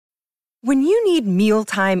When you need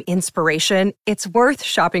mealtime inspiration, it's worth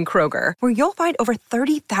shopping Kroger, where you'll find over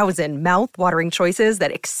 30,000 mouth-watering choices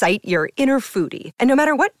that excite your inner foodie. And no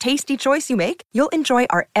matter what tasty choice you make, you'll enjoy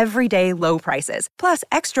our everyday low prices, plus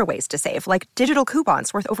extra ways to save, like digital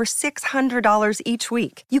coupons worth over $600 each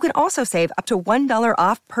week. You can also save up to $1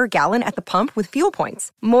 off per gallon at the pump with fuel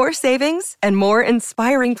points. More savings and more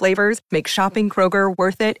inspiring flavors make shopping Kroger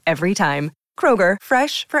worth it every time. Kroger,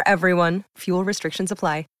 fresh for everyone. Fuel restrictions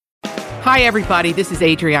apply. Hi, everybody. This is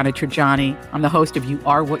Adriana Trajani. I'm the host of You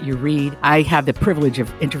Are What You Read. I have the privilege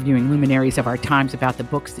of interviewing luminaries of our times about the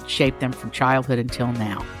books that shaped them from childhood until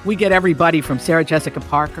now. We get everybody from Sarah Jessica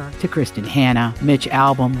Parker to Kristen Hanna, Mitch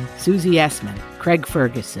Albom, Susie Essman, Craig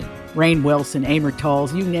Ferguson, Rainn Wilson, Amor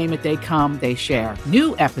Tolls, you name it, they come, they share.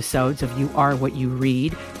 New episodes of You Are What You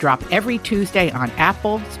Read drop every Tuesday on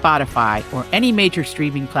Apple, Spotify, or any major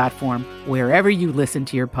streaming platform wherever you listen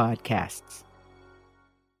to your podcasts.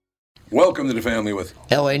 Welcome to the family with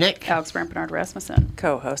L.A. Nick, Alex Brant Bernard Rasmussen,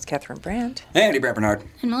 co-host Catherine Brandt, Andy Brant Bernard,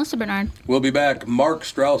 and Melissa Bernard. We'll be back. Mark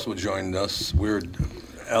Strauss will join us. Ellie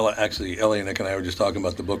and Nick and I were just talking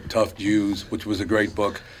about the book Tough Jews, which was a great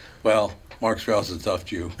book. Well, Mark Strauss is a tough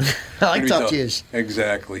Jew. I like tough Jews.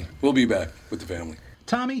 Exactly. We'll be back with the family.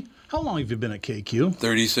 Tommy, how long have you been at KQ?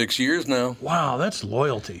 36 years now. Wow, that's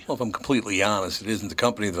loyalty. Well, if I'm completely honest, it isn't the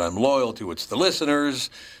company that I'm loyal to, it's the listeners.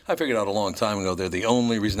 I figured out a long time ago they're the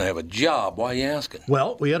only reason I have a job. Why are you asking?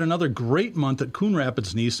 Well, we had another great month at Coon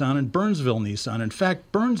Rapids Nissan and Burnsville Nissan. In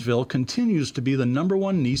fact, Burnsville continues to be the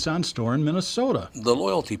 #1 Nissan store in Minnesota. The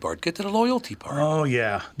loyalty part. Get to the loyalty part. Oh,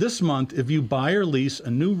 yeah. This month, if you buy or lease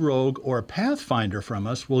a new Rogue or a Pathfinder from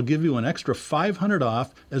us, we'll give you an extra $500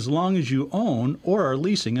 off as long as you own or are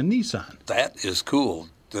leasing a Nissan. That is cool.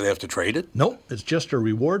 Do they have to trade it? Nope. It's just a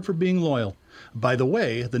reward for being loyal. By the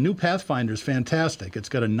way, the new Pathfinder's fantastic. It's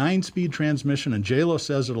got a 9-speed transmission, and JLo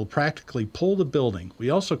says it'll practically pull the building. We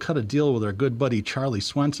also cut a deal with our good buddy Charlie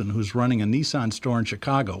Swenson, who's running a Nissan store in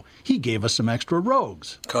Chicago. He gave us some extra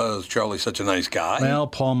Rogues. Because Charlie's such a nice guy? Well,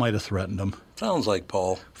 Paul might have threatened him. Sounds like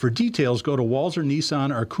Paul. For details, go to Walser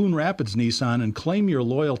Nissan or Coon Rapids Nissan and claim your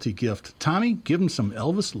loyalty gift. Tommy, give him some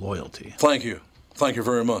Elvis loyalty. Thank you. Thank you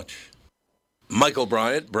very much. Michael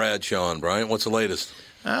Bryant, Bradshaw and Bryant, what's the latest?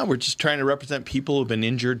 We're just trying to represent people who've been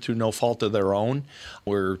injured through no fault of their own.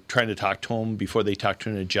 We're trying to talk to them before they talk to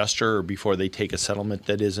an adjuster or before they take a settlement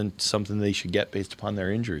that isn't something they should get based upon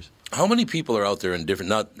their injuries. How many people are out there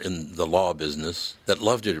not in the law business, that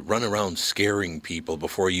love to run around scaring people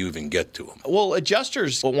before you even get to them? Well,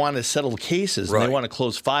 adjusters want to settle cases and they want to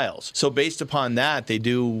close files. So based upon that, they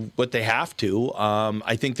do what they have to.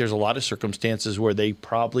 I think there's a lot of circumstances where they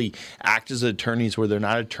probably act as attorneys where they're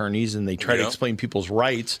not attorneys, and they try to explain people's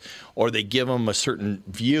rights, or they give them a certain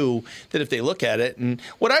view that if they look at it. And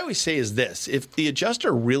what I always say is this: if the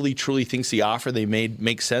adjuster really truly thinks the offer they made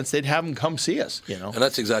makes sense, they'd have them come see us. And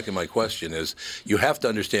that's exactly my question is, you have to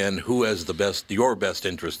understand who has your best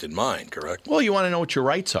interest in mind, correct? Well, you want to know what your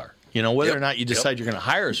rights are. Whether or not you decide you're going to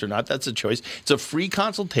hire us or not, that's a choice. It's a free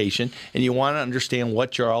consultation, and you want to understand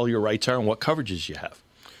what all your rights are and what coverages you have.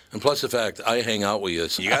 And plus the fact I hang out with you,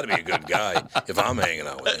 so you got to be a good guy if I'm hanging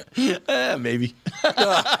out with you. Maybe.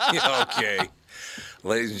 Okay.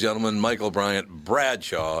 Ladies and gentlemen, Michael Bryant,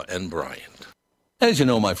 Bradshaw and Bryant. As you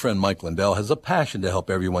know, my friend Mike Lindell has a passion to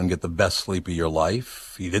help everyone get the best sleep of your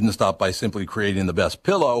life. He didn't stop by simply creating the best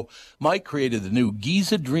pillow. Mike created the new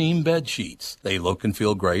Giza Dream bed sheets. They look and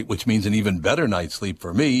feel great, which means an even better night's sleep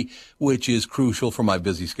for me, which is crucial for my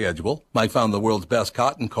busy schedule. Mike found the world's best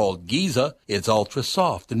cotton called Giza. It's ultra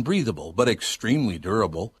soft and breathable, but extremely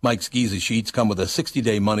durable. Mike's Giza sheets come with a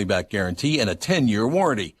 60-day money-back guarantee and a 10-year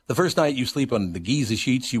warranty. The first night you sleep on the Giza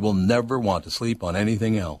sheets, you will never want to sleep on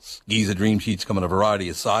anything else. Giza Dream sheets come in a variety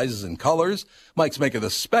of sizes and colors. Mike's making a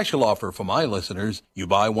special offer for my listeners. You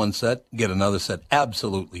buy one set, get another set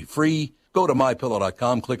absolutely free. Go to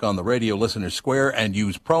MyPillow.com, click on the radio listener square, and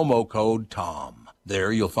use promo code TOM.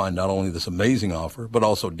 There you'll find not only this amazing offer, but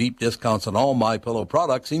also deep discounts on all MyPillow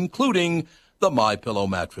products, including the MyPillow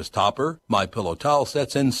mattress topper, MyPillow towel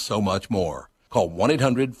sets, and so much more. Call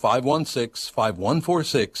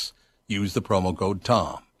 1-800-516-5146. Use the promo code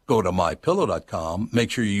TOM. Go to MyPillow.com. Make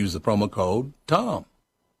sure you use the promo code TOM.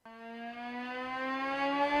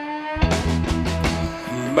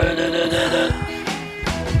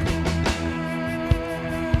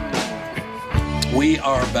 We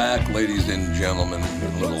are back, ladies and gentlemen.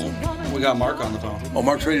 We got Mark on the phone. Oh,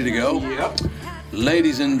 Mark's ready to go? Yep.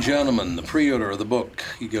 Ladies and gentlemen, the pre-order of the book,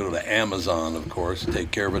 you go to Amazon, of course,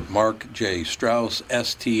 take care of it. Mark J. Strauss,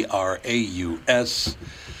 S-T-R-A-U-S.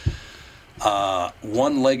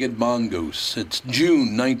 One-legged mongoose. It's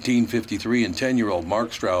June 1953, and 10-year-old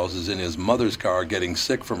Mark Strauss is in his mother's car getting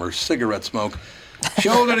sick from her cigarette smoke.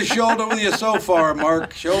 Shoulder to shoulder with you so far,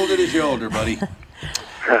 Mark. Shoulder to shoulder, buddy.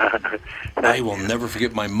 I will never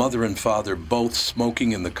forget my mother and father both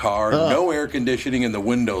smoking in the car, no air conditioning, and the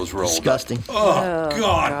windows rolled. Disgusting. Oh,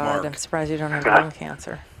 God, Mark. I'm surprised you don't have lung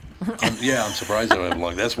cancer. I'm surprised I don't have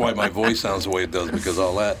lung. That's why my voice sounds the way it does, because of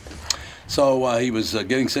all that. So he was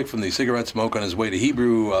getting sick from the cigarette smoke on his way to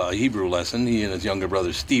Hebrew lesson. He and his younger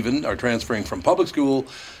brother, Stephen, are transferring from public school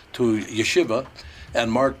to yeshiva,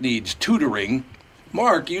 and Mark needs tutoring.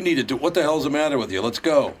 Mark, you needed to. What the hell's the matter with you? Let's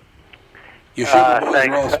go. Yeshiva boys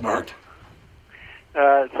are all smart.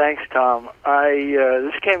 Thanks, Tom.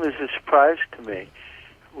 This came as a surprise to me.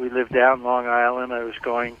 We lived down Long Island. I was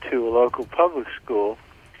going to a local public school,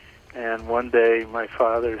 and one day my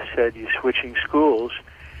father said, "You're switching schools."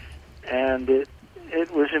 And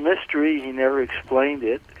it was a mystery. He never explained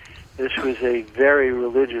it. This was a very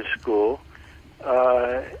religious school,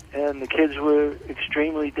 and the kids were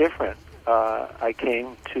extremely different. I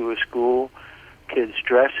came to a school, kids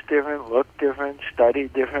dressed different, looked different,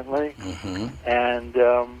 studied differently, and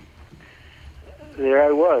there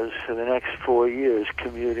I was for the next 4 years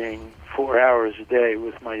commuting 4 hours a day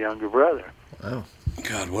with my younger brother. Wow.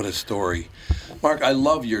 God, what a story. Mark, I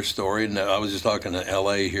love your story, and I was just talking to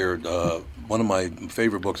L.A. here. One of my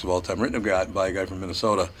favorite books of all time, written by a guy from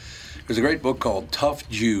Minnesota. There's a great book called Tough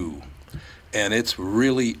Jew, and it's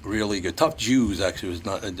really, really good. Tough Jews, actually,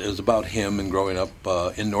 it was about him and growing up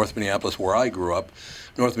in North Minneapolis, where I grew up.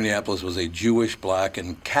 North Minneapolis was a Jewish, black,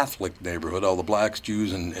 and Catholic neighborhood. All the blacks,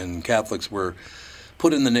 Jews, and Catholics were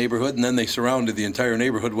put in the neighborhood, and then they surrounded the entire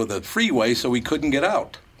neighborhood with a freeway so we couldn't get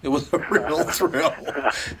out. It was a real thrill.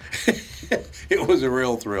 It was a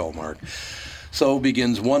real thrill, Mark. So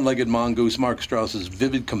begins One-Legged Mongoose, Mark Strauss's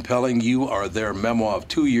vivid, compelling, You Are There memoir of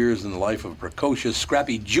 2 years in the life of a precocious,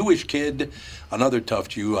 scrappy Jewish kid, another tough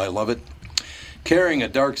Jew, I love it, carrying a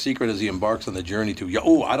dark secret as he embarks on the journey to...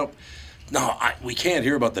 we can't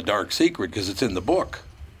hear about the dark secret because it's in the book.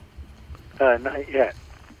 Not yet.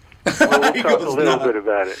 Well, we'll talk a little bit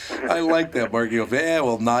about it. I like that, Mark. You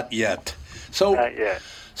go, not yet. Not yet.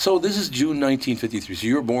 So this is June 1953. So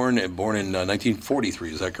you were born in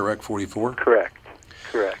 1943. Is that correct? 44? Correct.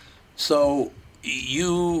 So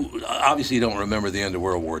you obviously don't remember the end of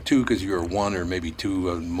World War II because you were 1 or maybe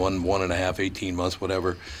 2, 1.5, 18 months,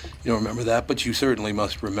 whatever. You don't remember that, but you certainly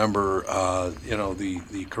must remember,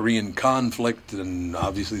 the Korean conflict and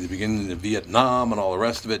obviously the beginning of Vietnam and all the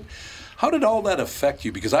rest of it. How did all that affect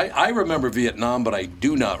you? Because I remember Vietnam, but I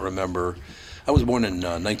do not remember. I was born in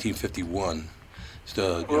 1951.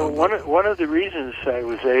 One of the reasons I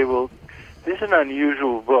was able... This is an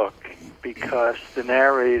unusual book because the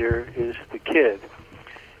narrator is the kid.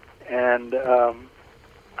 And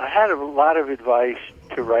I had a lot of advice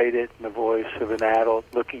to write it in the voice of an adult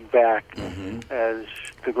looking back, as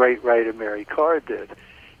the great writer Mary Card did.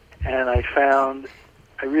 And I found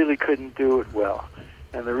I really couldn't do it well.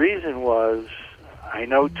 And the reason was I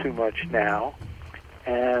know too much now,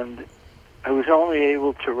 and I was only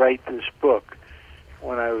able to write this book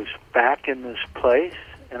when I was back in this place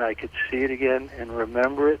and I could see it again and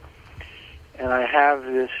remember it. And I have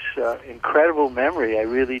this incredible memory I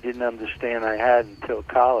really didn't understand I had until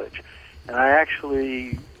college. And I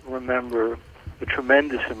actually remember a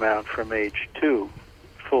tremendous amount from age 2,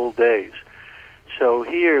 full days. So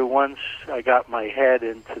here, once I got my head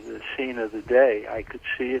into the scene of the day, I could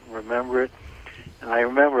see it and remember it. And I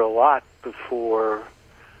remember a lot before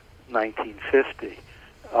 1950.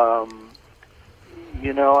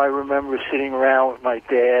 I remember sitting around with my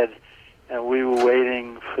dad, and we were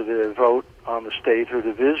waiting for the vote on the statehood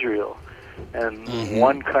of Israel. And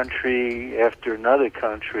one country after another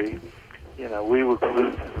country, we were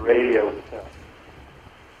glued to the radio with them.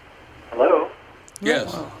 Hello?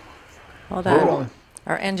 Yes. Hold on.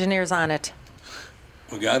 Our engineer's on it.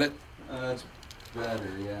 We got it? That's better,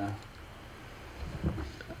 yeah.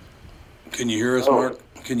 Can you hear us, Mark?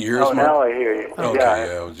 Can you hear us, Mark? Now I hear you.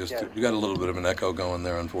 Okay, we got a little bit of an echo going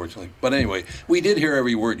there, unfortunately. But anyway, we did hear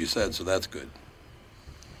every word you said, so that's good.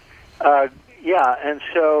 And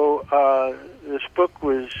so this book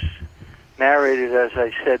was narrated, as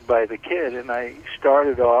I said, by the kid, and I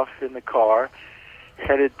started off in the car,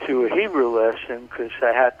 headed to a Hebrew lesson because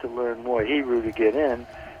I had to learn more Hebrew to get in,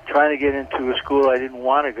 trying to get into a school I didn't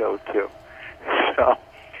want to go to. So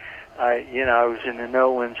I was in a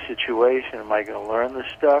no-win situation. Am I going to learn this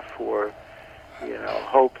stuff or,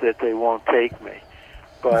 hope that they won't take me?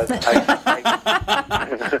 But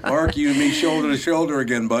Mark, you and me shoulder to shoulder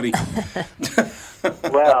again, buddy.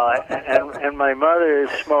 Well, and my mother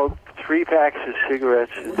smoked 3 packs of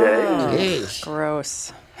cigarettes a day. Jeez.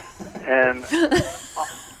 Gross. And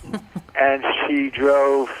she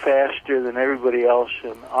drove faster than everybody else.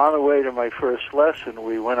 And on the way to my first lesson,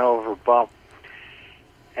 we went over a bump,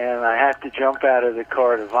 and I had to jump out of the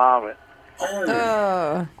car to vomit.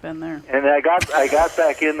 Oh, been there. And I got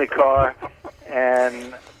back in the car,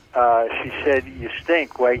 and she said, "You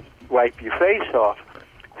stink. Wipe your face off."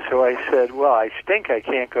 So I said, "Well, I stink. I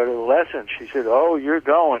can't go to the lesson." She said, "Oh, you're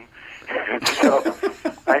going." So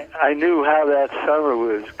I knew how that summer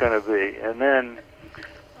was going to be. And then,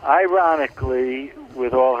 ironically,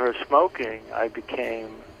 with all her smoking, I became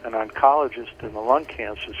an oncologist and a lung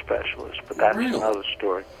cancer specialist. But that's another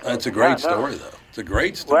story. That's a great story, though. It's a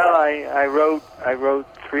great story. Well, I wrote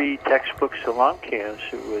 3 textbooks of lung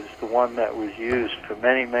cancer. It was the one that was used for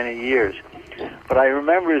many, many years. But I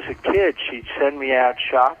remember as a kid, she'd send me out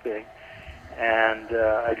shopping, and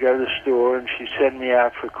I'd go to the store, and she'd send me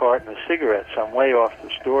out for a carton of cigarettes. I'm way off the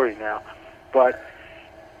story now. But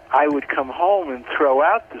I would come home and throw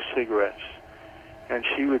out the cigarettes, and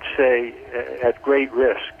she would say, at great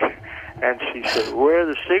risk, and she said, "Where are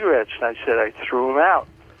the cigarettes?" And I said, "I threw them out."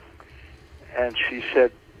 And she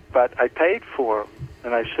said, "But I paid for them."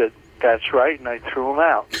 And I said, "That's right," and I threw them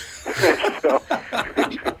out. So...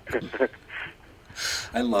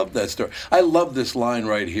 I love that story. I love this line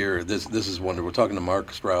right here. This is wonderful. We're talking to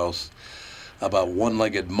Mark Strauss about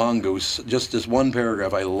one-legged mongoose. Just this one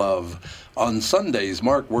paragraph I love. On Sundays,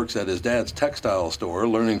 Mark works at his dad's textile store,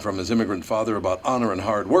 learning from his immigrant father about honor and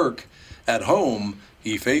hard work. At home,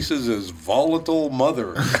 he faces his volatile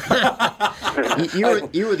mother.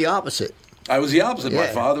 You were the opposite. I was the opposite. Yeah. My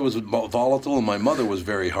father was volatile, and my mother was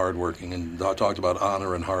very hardworking, and talked about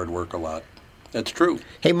honor and hard work a lot. That's true.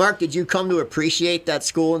 Hey, Mark, did you come to appreciate that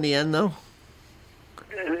school in the end, though?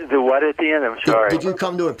 The what at the end? I'm sorry. Did you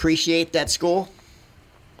come to appreciate that school?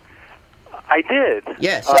 I did.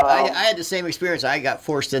 Yes. I had the same experience. I got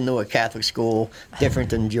forced into a Catholic school,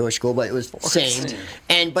 different than Jewish school, but it was the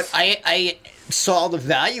same. But I saw the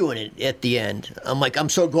value in it at the end. I'm like, I'm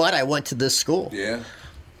so glad I went to this school. Yeah.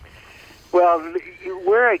 Well,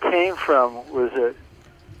 where I came from was a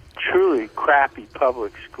truly crappy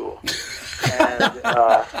public school. And,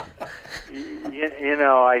 you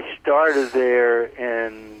know, I started there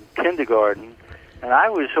in kindergarten, and I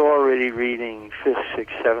was already reading 5th,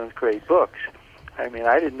 6th, 7th grade books. I mean,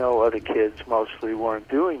 I didn't know other kids mostly weren't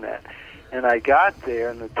doing that. And I got there,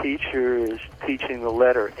 and the teacher is teaching the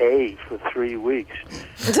letter A for 3 weeks.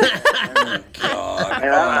 Oh, God.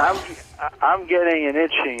 And I'm getting an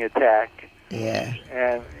itching attack. Yeah.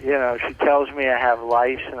 And, you know, she tells me I have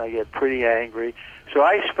lice, and I get pretty angry. So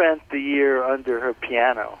I spent the year under her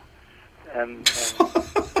piano, and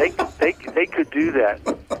they could do that.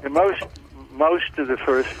 And most of the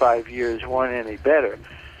first 5 years weren't any better.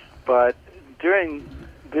 But during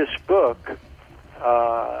this book,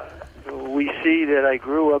 we see that I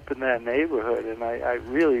grew up in that neighborhood, and I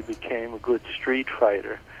really became a good street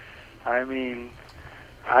fighter. I mean,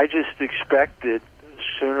 I just expected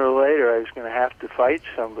sooner or later I was going to have to fight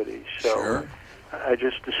somebody. So sure. I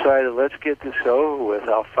just decided, let's get this over with.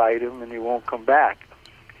 I'll fight him, and he won't come back.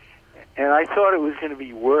 And I thought it was going to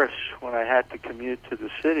be worse when I had to commute to the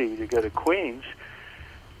city to go to Queens.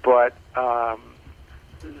 But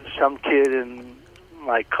some kid in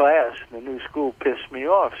my class in the new school pissed me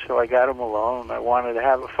off, so I got him alone, and I wanted to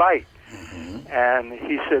have a fight. Mm-hmm. And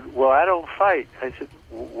he said, well, I don't fight. I said,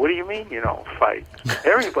 what do you mean you don't fight?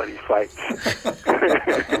 Everybody fights.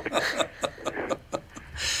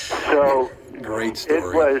 So great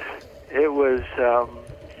story. It was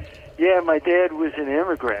my dad was an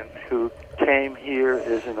immigrant who came here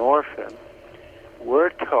as an orphan,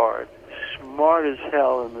 worked hard, smart as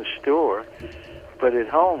hell in the store, but at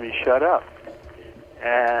home he shut up.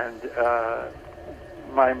 And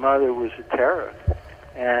my mother was a terror.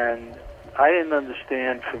 And I didn't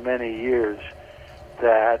understand for many years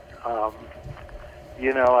that, I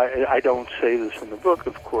don't say this in the book,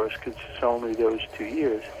 of course, because it's only those 2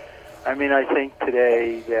 years. I mean, I think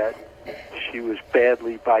today that she was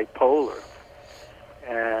badly bipolar,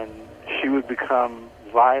 and she would become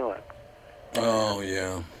violent. Oh,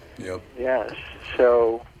 yeah. Yep. Yes.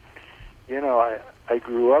 So, I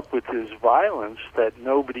grew up with this violence that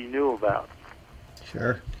nobody knew about.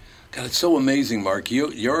 Sure. God, it's so amazing, Mark.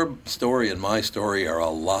 Your story and my story are a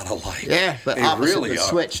lot alike. Yeah, but they opposite, really but are.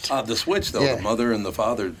 Switched. The switch, though, yeah. The mother and the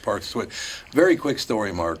father parts switch. Very quick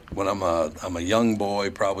story, Mark. When I'm a young boy,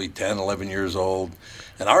 probably 10, 11 years old,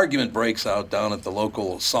 an argument breaks out down at the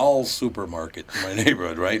local Saul's supermarket in my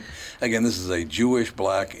neighborhood, right? Again, this is a Jewish,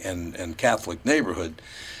 black, and Catholic neighborhood.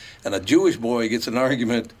 And a Jewish boy gets an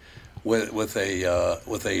argument with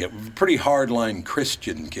a pretty hardline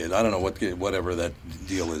Christian kid. I don't know whatever that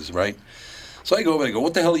deal is, right? So I go over and I go,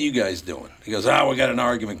 what the hell are you guys doing? He goes, we got an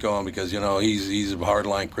argument going because, he's a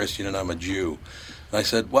hardline Christian and I'm a Jew. And I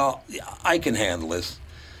said, well, I can handle this.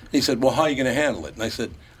 And he said, well, how are you going to handle it? And I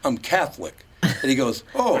said, I'm Catholic. And he goes,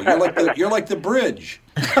 oh, you're like the bridge.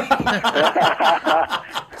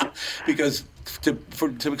 Because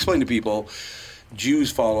to explain to people,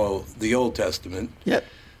 Jews follow the Old Testament. Yep.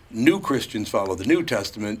 New Christians follow the New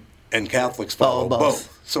Testament. And Catholics follow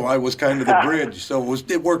both. So I was kind of the bridge. So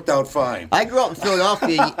it worked out fine. I grew up in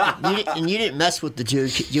Philadelphia, and you didn't mess with the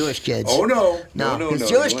Jewish kids. Oh no, no. Because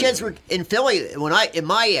Jewish kids were in Philly in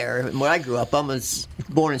my era when I grew up. I was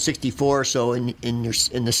born in '64, so in the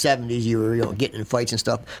 '70s you were getting in fights and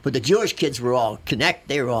stuff. But the Jewish kids were all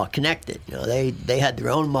They were all connected. They had their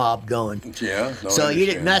own mob going. Yeah. So you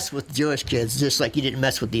didn't mess with Jewish kids, just like you didn't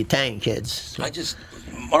mess with the Italian kids. So.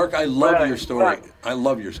 Mark, I love your story. I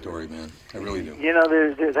love your story, man. I really do.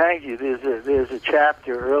 Thank you. There's a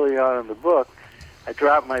chapter early on in the book. I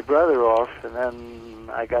dropped my brother off, and then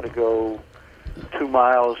I got to go 2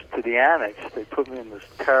 miles to the annex. They put me in this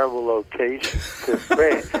terrible location, 5th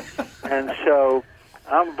grade. And so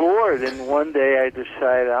I'm bored, and one day I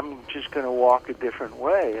decide I'm just going to walk a different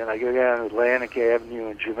way. And I go down Atlantic Avenue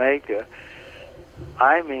in Jamaica.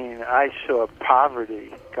 I mean, I saw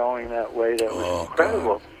poverty going that way that was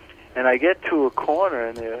incredible. God. And I get to a corner,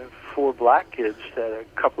 and there are 4 black kids that are a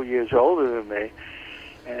couple years older than me.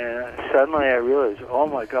 And suddenly I realized, oh,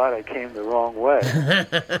 my God, I came the wrong way.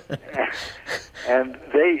 And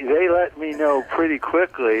they let me know pretty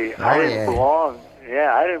quickly I didn't belong.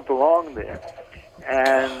 Yeah, I didn't belong there.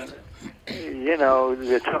 And,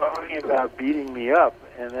 they're talking about beating me up.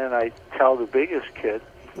 And then I tell the biggest kid,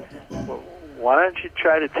 well, why don't you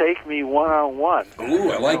try to take me one-on-one?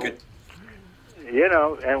 Ooh, I like it.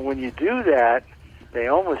 And when you do that, they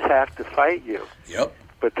almost have to fight you. Yep.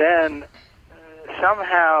 But then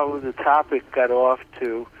somehow the topic got off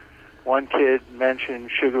to one kid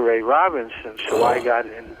mentioned Sugar Ray Robinson, so I got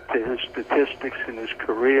into his statistics in his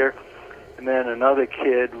career. And then another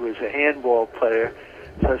kid was a handball player.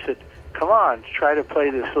 So I said, come on, try to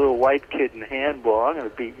play this little white kid in handball. I'm going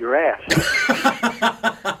to beat your ass.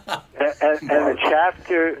 and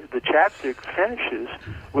the chapter finishes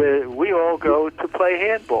with we all go to play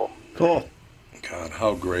handball. Cool. God,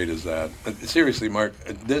 how great is that? Seriously, Mark,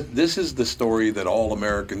 this is the story that all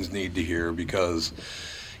Americans need to hear, because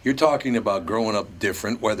you're talking about growing up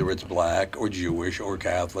different, whether it's black or Jewish or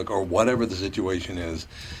Catholic or whatever the situation is.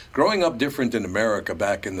 Growing up different in America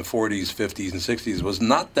back in the 40s, 50s, and 60s was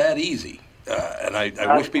not that easy. And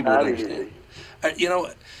I wish people would understand.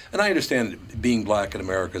 And I understand being black in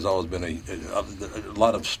America has always been a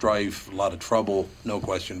lot of strife, a lot of trouble, no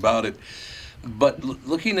question about it. But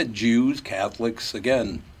looking at Jews, Catholics,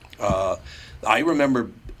 again, I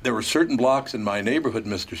remember there were certain blocks in my neighborhood,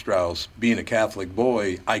 Mr. Strauss, being a Catholic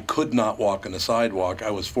boy, I could not walk on the sidewalk.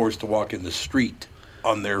 I was forced to walk in the street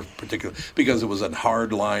on their particular, because it was a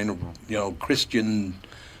hard line, Christian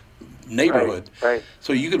neighborhood. Right.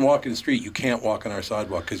 So you can walk in the street, you can't walk on our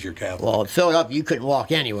sidewalk because you're Catholic. Well, in Philadelphia, you couldn't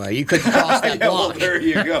walk anywhere. You couldn't cross that block. Well, there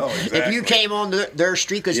you go. Exactly. If you came on their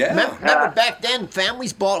street, because remember back then,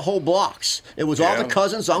 families bought whole blocks. It was all the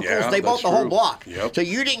cousins, uncles, they bought the whole block. Yep. So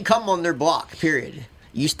you didn't come on their block, period.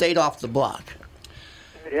 You stayed off the block.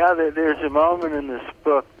 Yeah, there's a moment in this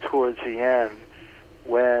book towards the end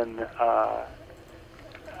when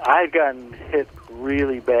I'd gotten hit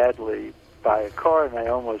really badly by a car and I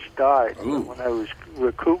almost died. Ooh. When I was it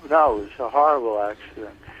was a horrible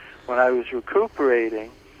accident. When I was recuperating,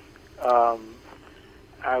 I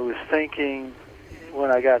was thinking when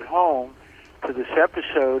I got home to this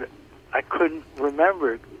episode, I couldn't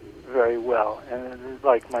remember it very well, and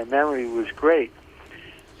my memory was great.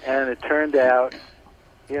 And it turned out,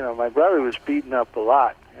 my brother was beaten up a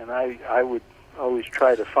lot, and I would always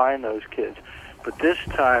try to find those kids. But this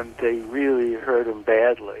time, they really hurt him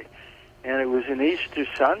badly. And it was an Easter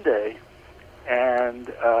Sunday, and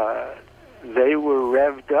they were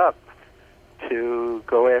revved up to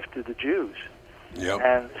go after the Jews. Yep.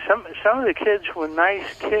 And some of the kids were nice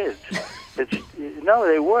kids.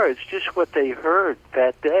 They were. It's just what they heard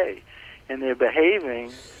that day. And they're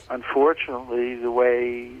behaving, unfortunately, the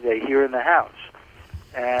way they hear in the house.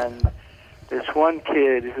 And this one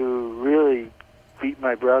kid who really beat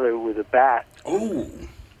my brother with a bat. Oh.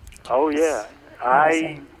 Oh, yeah.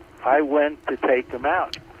 I went to take him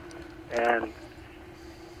out. And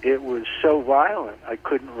it was so violent, I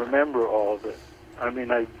couldn't remember all of it. I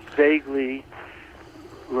mean, I vaguely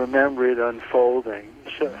remember it unfolding.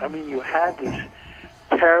 So, I mean, you had this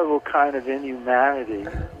terrible kind of inhumanity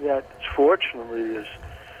that fortunately is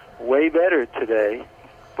way better today,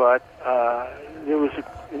 but there was an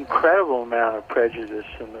incredible amount of prejudice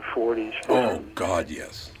in the 40s. 50s. Oh, God,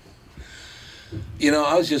 yes. You know,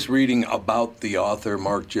 I was just reading about the author,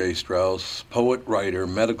 Mark J. Strauss, poet, writer,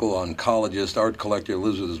 medical oncologist, art collector,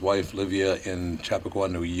 lives with his wife, Livia, in Chappaqua,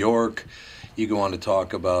 New York. You go on to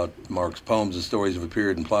talk about Mark's poems and stories of a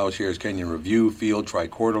period in Plowshares, Kenyon Review, Field,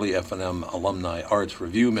 Tri-Quarterly, F&M Alumni Arts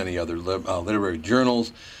Review, many other literary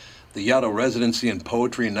journals, the Yaddo Residency in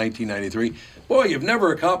Poetry in 1993. Boy, you've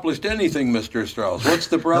never accomplished anything, Mr. Strauss. What's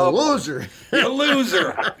the problem? A loser. You're a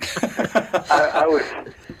loser.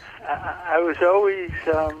 I was always,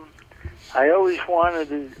 I always wanted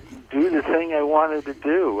to do the thing I wanted to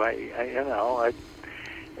do.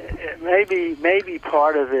 Maybe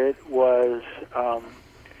part of it was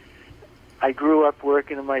I grew up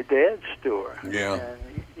working in my dad's store. Yeah. And,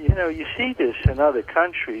 you see this in other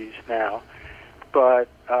countries now, but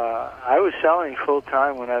I was selling full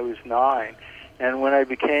time when I was 9, and when I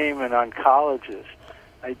became an oncologist,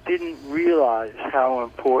 I didn't realize how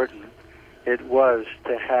important it was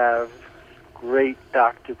to have great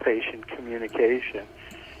doctor-patient communication.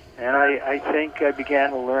 And I think I began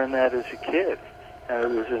to learn that as a kid. And it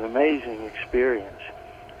was an amazing experience.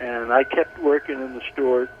 And I kept working in the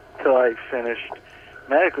store till I finished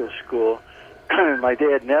medical school. My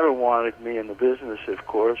dad never wanted me in the business, of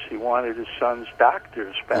course. He wanted his son's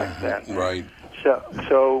doctors back then. Right.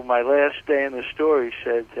 So my last day in the store, he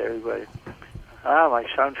said to everybody, my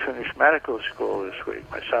son finished medical school this week.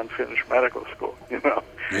 My son finished medical school,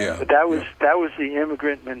 Yeah. But that was the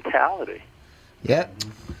immigrant mentality. Yeah.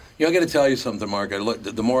 I got to tell you something, Mark.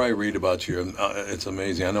 The more I read about you, it's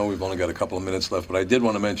amazing. I know we've only got a couple of minutes left, but I did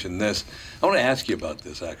want to mention this. I want to ask you about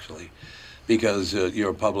this, actually, because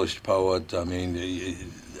you're a published poet. I mean,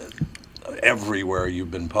 everywhere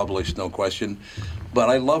you've been published, no question. But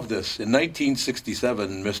I love this. In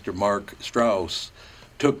 1967, Mr. Mark Strauss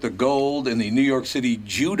took the gold in the New York City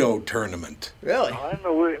judo tournament. Really? I don't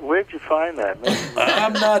know, where'd you find that?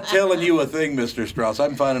 I'm not telling you a thing, Mr. Strauss.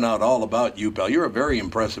 I'm finding out all about you, pal. You're a very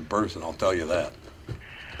impressive person, I'll tell you that.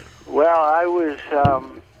 Well, I was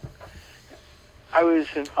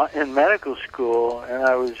in medical school, and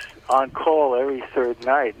I was on call every third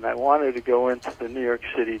night, and I wanted to go into the New York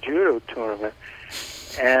City judo tournament.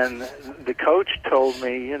 And the coach told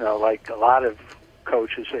me, like a lot of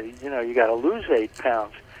coaches say, you got to lose 8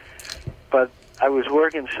 pounds. But I was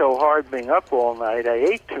working so hard being up all night, I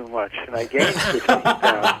ate too much, and I gained 15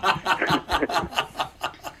 pounds.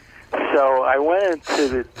 So I went into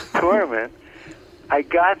the tournament. I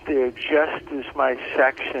got there just as my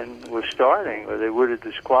section was starting, or they would have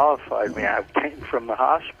disqualified me. I came from the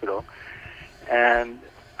hospital, and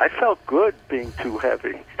I felt good being too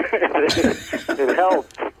heavy. It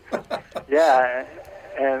helped. Yeah,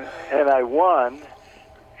 and I won,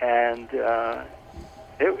 and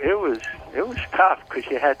it was tough because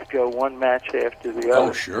you had to go one match after the other.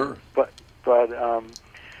 Oh, sure. But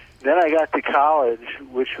then I got to college,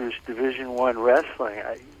 which was Division I wrestling.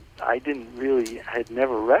 I had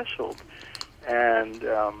never wrestled, and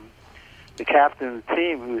the captain of the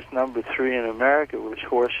team, who was number 3 in America, was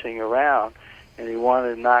horsing around, and he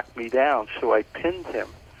wanted to knock me down, so I pinned him.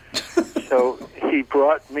 So he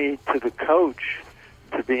brought me to the coach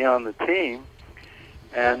to be on the team,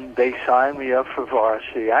 and they signed me up for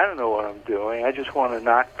varsity. I don't know what I'm doing. I just want to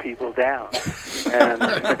knock people down.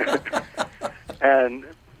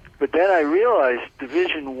 But then I realized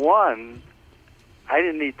Division I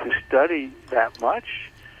didn't need to study that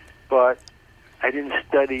much, but I didn't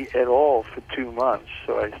study at all for 2 months.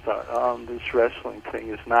 So I thought, this wrestling thing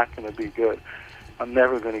is not going to be good. I'm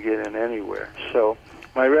never going to get in anywhere. So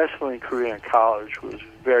my wrestling career in college was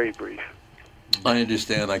very brief. I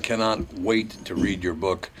understand. I cannot wait to read your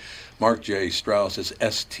book. Mark J. Strauss is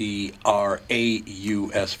Straus,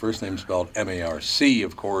 first name spelled M-A-R-C,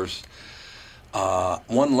 of course.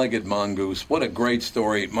 One-Legged Mongoose. What a great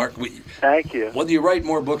story. Mark, thank you. Whether you write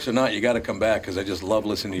more books or not, you got to come back because I just love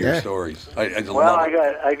listening to your stories. I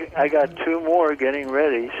got 2 more getting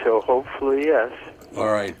ready, so hopefully, yes. All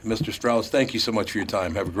right. Mr. Strauss, thank you so much for your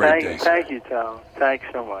time. Have a great day. Thank you, Tom. Thanks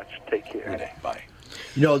so much. Take care. Good day. Bye.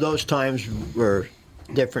 Those times were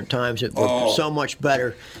different times that were so much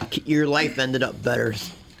better. Your life ended up better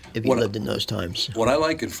if you lived in those times. What I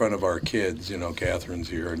like in front of our kids, Catherine's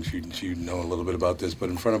here, and she know a little bit about this, but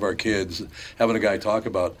in front of our kids, having a guy talk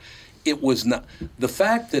about, it was not, the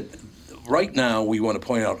fact that right now we want to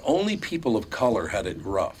point out only people of color had it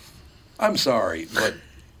rough. I'm sorry, but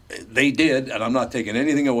they did, and I'm not taking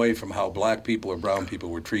anything away from how black people or brown people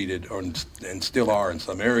were treated, and still are in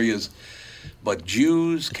some areas. But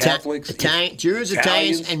Jews, Catholics, Jews,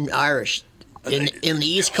 Italians, and Irish. In the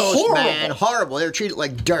East Coast, horrible. Man, horrible. They were treated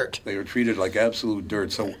like dirt. They were treated like absolute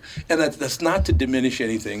dirt. So, and that's not to diminish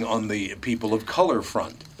anything on the people of color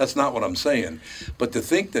front. That's not what I'm saying. But to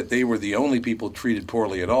think that they were the only people treated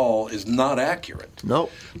poorly at all is not accurate.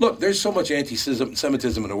 Nope. Look, there's so much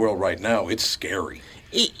anti-Semitism in the world right now. It's scary.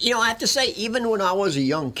 You know, I have to say, even when I was a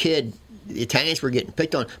young kid, the Italians were getting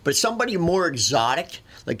picked on. But somebody more exotic,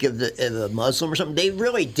 like if a Muslim or something, they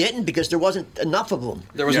really didn't because there wasn't enough of them.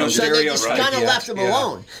 There was no so stereo. They just kind of left them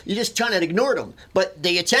alone. You just kind of ignored them. But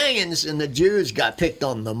the Italians and the Jews got picked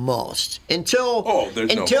on the most until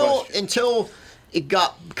it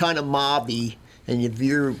got kind of mobby. And if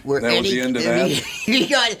you were if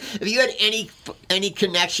you had any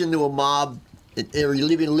connection to a mob, or you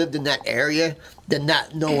even lived in that area, then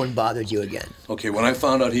no one bothered you again. Okay, when I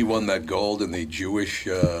found out he won that gold in the in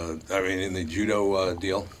the judo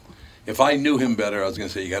deal, if I knew him better, I was going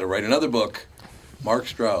to say, you got to write another book. Mark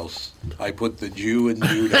Strauss. I put the Jew in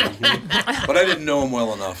judo. But I didn't know him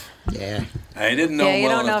well enough. Yeah. I didn't know him well enough. Yeah, you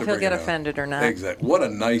don't know if he'll get offended or not. Exactly. What a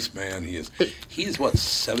nice man he is. He's,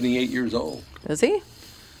 78 years old? Is he?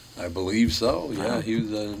 I believe so. Yeah, he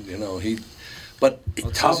was, But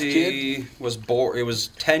tough kid. He was born. He was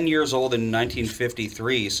 10 years old in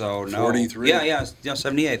 1953. So no. 43. Yeah,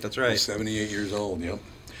 78. That's right. 78 years old. Yep.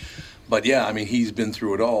 But yeah, I mean, he's been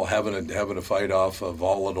through it all. Having to fight off a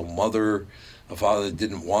volatile mother, a father that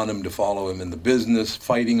didn't want him to follow him in the business,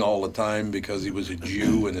 fighting all the time because he was a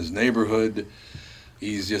Jew in his neighborhood.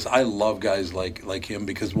 I love guys like him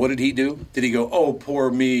because what did he do? Did he go, oh, poor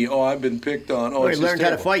me, oh, I've been picked on, oh, he learned how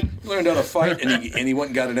to fight. He learned how to fight, and he went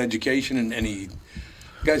and got an education, and the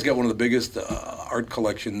guy's got one of the biggest art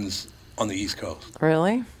collections on the East Coast.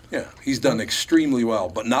 Really? Yeah, he's done extremely well,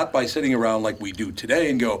 but not by sitting around like we do today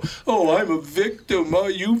and go, oh, I'm a victim,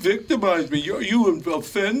 you victimized me, you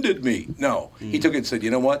offended me. No, he took it and said, you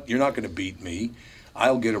know what, you're not going to beat me.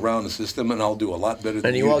 I'll get around the system, and I'll do a lot better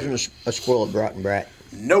than you. And he wasn't a spoiled rotten brat.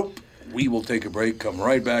 Nope. We will take a break, come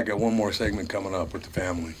right back. Got one more segment coming up with the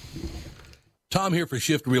family. Tom here for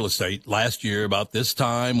Shift Real Estate. Last year, about this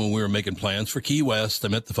time, when we were making plans for Key West, I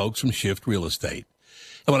met the folks from Shift Real Estate.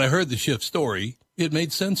 And when I heard the Shift story, it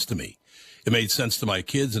made sense to me. It made sense to my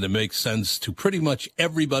kids, and it makes sense to pretty much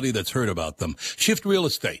everybody that's heard about them. Shift Real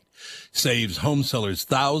Estate saves home sellers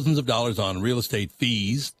thousands of dollars on real estate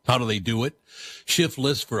fees. How do they do it? Shift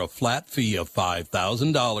lists for a flat fee of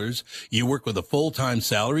 $5,000. You work with a full-time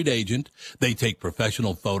salaried agent. They take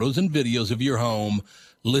professional photos and videos of your home,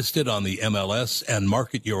 list it on the MLS, and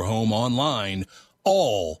market your home online,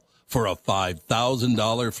 all for a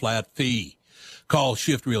 $5,000 flat fee. Call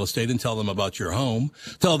Shift Real Estate and tell them about your home.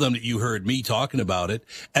 Tell them that you heard me talking about it,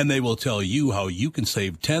 and they will tell you how you can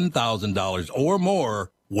save $10,000 or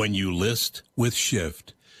more when you list with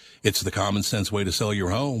Shift. It's the common sense way to sell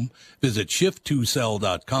your home. Visit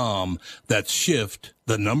shift2sell.com. That's shift,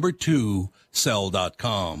 2,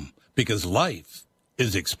 sell.com. Because life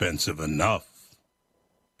is expensive enough.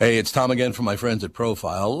 Hey, it's Tom again from my friends at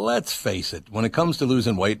Profile. Let's face it, when it comes to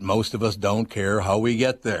losing weight, most of us don't care how we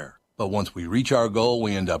get there. But once we reach our goal,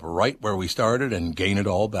 we end up right where we started and gain it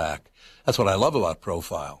all back. That's what I love about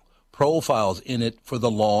Profile. Profile's in it for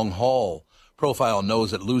the long haul. Profile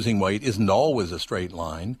knows that losing weight isn't always a straight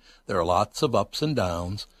line. There are lots of ups and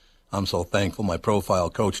downs. I'm so thankful my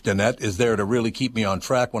Profile coach, Danette, is there to really keep me on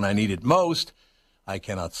track when I need it most. I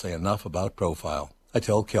cannot say enough about Profile. I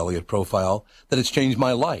tell Kelly at Profile that it's changed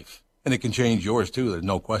my life, and it can change yours too. There's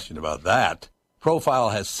no question about that. Profile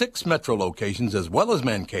has 6 metro locations as well as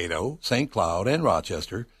Mankato, St. Cloud, and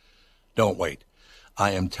Rochester. Don't wait.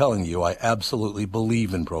 I am telling you, I absolutely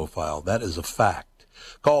believe in Profile. That is a fact.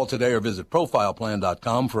 Call today or visit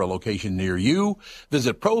profileplan.com for a location near you.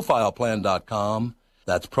 Visit profileplan.com.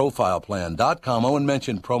 That's profileplan.com. Oh, and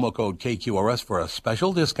mention promo code KQRS for a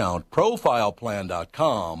special discount.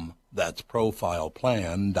 Profileplan.com. That's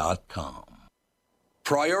profileplan.com.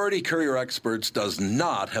 Priority Courier Experts does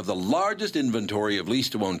not have the largest inventory of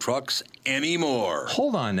lease-to-own trucks anymore.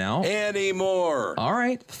 Hold on now. Anymore. All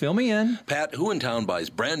right, fill me in. Pat, who in town buys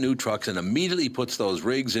brand new trucks and immediately puts those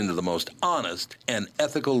rigs into the most honest and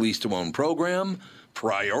ethical lease-to-own program?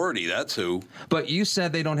 Priority, that's who. But you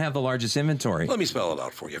said they don't have the largest inventory. Let me spell it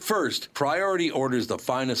out for you. First, Priority orders the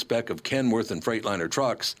finest spec of Kenworth and Freightliner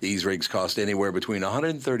trucks. These rigs cost anywhere between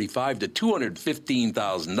 $135,000 to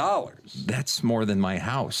 $215,000. That's more than my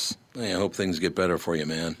house. I hope things get better for you,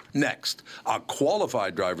 man. Next, a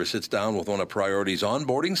qualified driver sits down with one of Priority's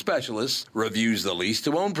onboarding specialists, reviews the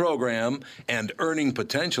lease-to-own program, and earning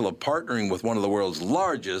potential of partnering with one of the world's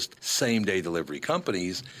largest same-day delivery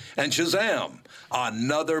companies. And shazam,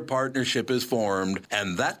 another partnership is formed,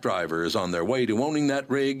 and that driver is on their way to owning that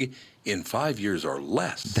rig in 5 years or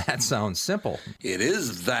less. That sounds simple. It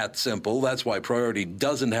is that simple. That's why Priority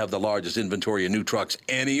doesn't have the largest inventory of new trucks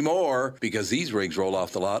anymore, because these rigs roll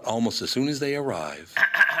off the lot almost as soon as they arrive.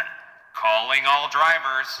 Calling all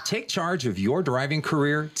drivers. Take charge of your driving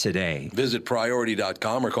career today. Visit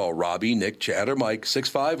Priority.com or call Robbie, Nick, Chad, or Mike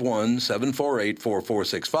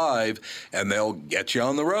 651-748-4465, and they'll get you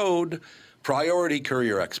on the road. Priority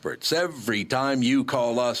Courier Experts. Every time you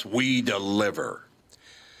call us, we deliver.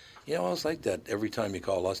 You know, I was like that every time you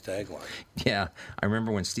call us tagline. Yeah, I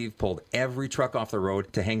remember when Steve pulled every truck off the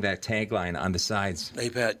road to hang that tagline on the sides.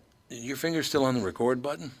 Hey, Pat, your finger's still on the record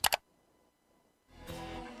button?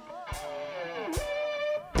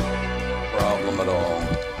 Problem at all.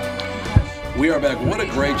 We are back. What a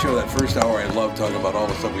great show. That first hour, I love talking about all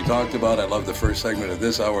the stuff we talked about. I love the first segment of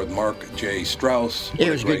this hour with Mark J. Strauss.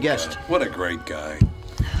 He was a good guest. What a great guy.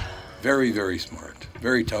 Very, very smart.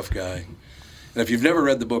 Very tough guy. And if you've never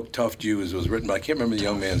read the book Tough Jews, it was written by, I can't remember the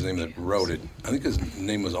young man's name that wrote it. I think his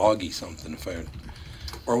name was Augie something.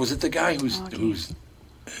 Or was it the guy whose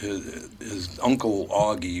his uncle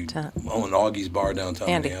Augie owned Augie's bar downtown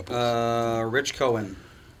Minneapolis? Rich Cohen.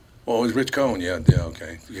 Well, it was Rich Cohen, yeah,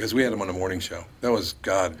 okay. Because we had him on the morning show. That was,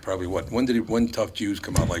 God, probably what? When Tough Jews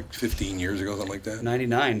come out, like 15 years ago, something like that?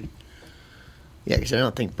 99. Yeah, because I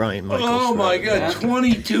don't think Brian Michaels. Oh, my God,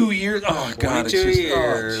 22 years. Oh, God, 22 it's just,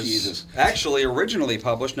 years. Oh, Jesus. Actually, originally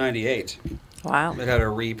published 98. Wow. It had a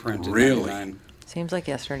reprint in Really? 99. Seems like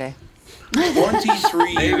yesterday.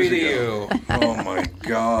 23 Maybe years to ago. you. Oh, my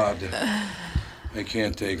God. I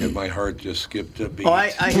can't take it. My heart just skipped a beat. Oh, I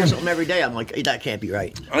hear something every day. I'm like, that can't be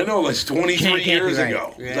right. I know, that's 23 years be right.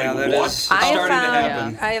 ago. Yeah, like, that what? is starting to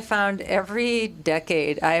happen. I have found every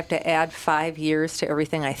decade I have to add 5 years to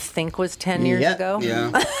everything I think was 10 years ago.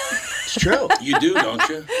 Yeah. It's true. You do, don't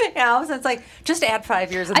you? Yeah, all of a sudden it's like, just add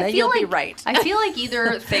 5 years and then you'll be right. I feel like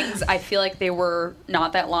either things, I feel like they were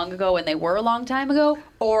not that long ago and they were a long time ago,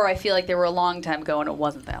 or I feel like they were a long time ago and it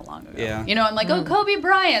wasn't that long ago. Yeah. You know, I'm like, oh, Kobe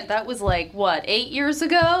Bryant, that was like, what, 8 years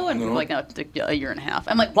ago? And people are like, no, it's a year and a half.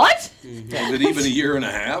 I'm like, what? Was it even a year and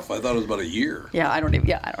a half? I thought it was about a year. Yeah, I don't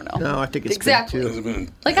know. No, I think it's exactly. been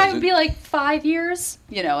 2. Like, I would be like 5 years,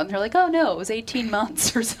 you know, and they're like, oh, no, it was 18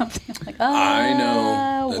 months or something. I'm like, oh, I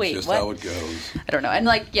know. That's wait, just what? how it goes. I don't know. And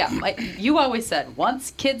like, yeah, you always said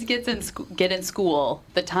once kids get in school,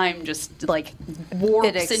 the time just like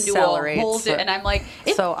warps into a whole. And I'm like,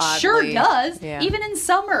 it so sure oddly. does. Yeah. Even in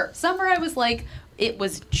summer, I was like, it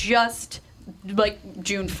was just like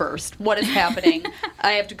June 1st. What is happening?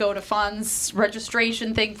 I have to go to Fawn's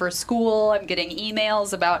registration thing for school. I'm getting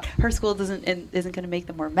emails about her school isn't going to make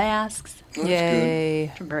them wear masks. That's Yay.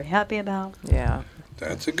 Which I'm very happy about. Yeah.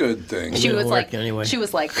 That's a good thing. She was like,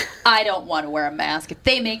 I don't want to wear a mask. If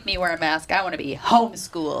they make me wear a mask, I want to be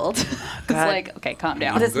homeschooled. It's like, okay, calm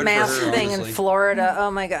down. This Good mask for her, thing honestly. in Florida, oh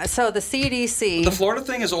my God. So the CDC, The Florida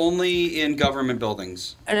thing is only in government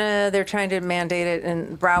buildings. they're trying to mandate it,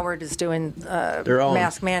 and Broward is doing own.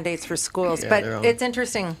 mask mandates for schools. Yeah, But their own. it's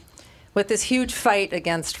interesting with this huge fight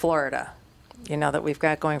against Florida, you know, that we've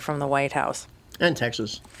got going from the White House. And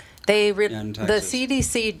Texas. And The Texas.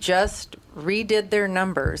 CDC just redid their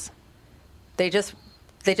numbers. They just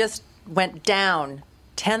went down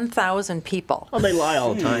 10,000 people. Well, they lie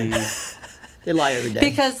all the time. They lie every day.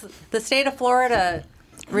 Because the state of Florida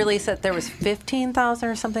released that there was 15,000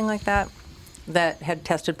 or something like that had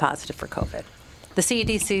tested positive for COVID. The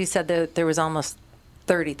CDC said that there was almost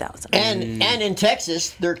 30,000. And in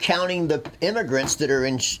Texas, they're counting the immigrants that are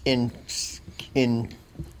in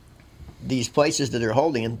these places that they're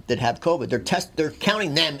holding them that have COVID. They're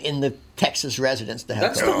counting them in the Texas residents that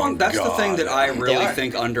have That's COVID. the thing that I really are.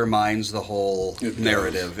 think undermines the whole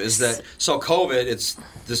narrative is that COVID, it's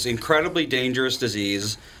this incredibly dangerous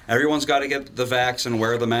disease. Everyone's got to get the vax and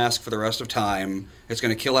wear the mask for the rest of time. It's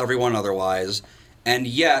going to kill everyone otherwise. And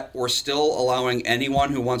yet, we're still allowing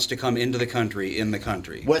anyone who wants to come into the country in the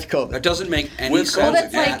country. With COVID. That doesn't make any With sense COVID. Well,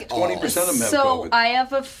 that's at like all. 20% of them have So COVID. I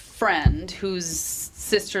have a friend whose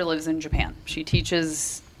sister lives in Japan. She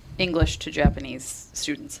teaches English to Japanese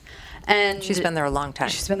students. And She's been there a long time.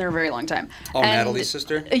 She's been there a very long time. Oh, And- Natalie's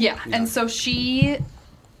sister? Yeah. And so she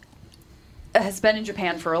has been in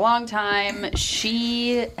Japan for a long time.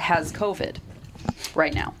 She has COVID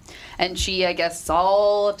right now. And she, I guess, is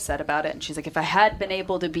all upset about it. And she's like, if I had been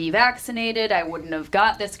able to be vaccinated, I wouldn't have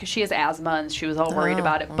got this, because she has asthma and she was all worried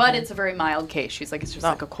about it. But it's a very mild case. She's like, it's just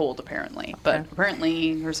like a cold, apparently. But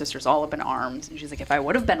apparently her sister's all up in arms. And she's like, if I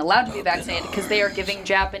would have been allowed to be vaccinated, because they are giving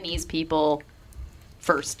Japanese people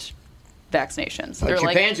first vaccinations. Like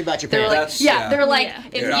Japan's about Japan. They're like, they're like,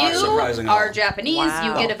 if you are Japanese,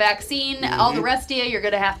 you get a vaccine. All the rest of you, you're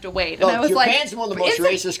going to have to wait. And I was Japan's one of the most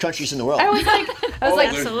racist countries in the world. I was like,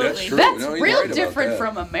 absolutely. That's real different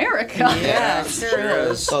from America. Yeah,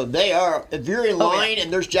 sure is. So they are. If you're in line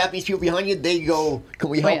and there's Japanese people behind you, they go, "Can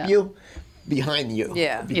we help you?" Behind you,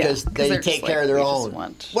 because they take care of their own,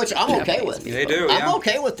 which I'm okay with. They do. I'm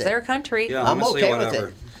okay with it. Their country. Yeah, I'm honestly, okay whatever. with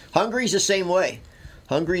it. Hungary's the same way.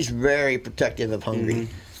 Hungary's very protective of Hungary.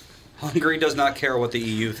 Hungary does not care what the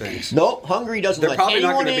EU thinks. Nope, Hungary doesn't They're let probably not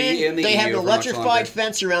anyone gonna be in the They EU have an for much electrified longer.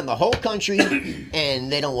 fence around the whole country,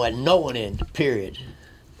 and they don't let no one in, period.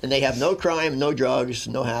 And they have no crime, no drugs,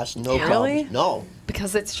 no hassle, no problems. No.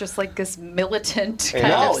 Because it's just like this militant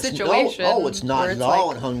kind of situation. It's not at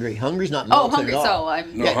all in Hungary. Hungary's not Oh, militant Hungary. at all. So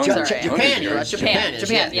I'm Japan sorry. is.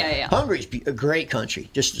 Japan. Yeah. Hungary's a great country,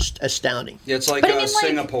 just astounding. Yeah, it's like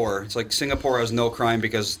Singapore. It's like Singapore has no crime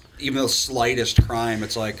because even the slightest crime,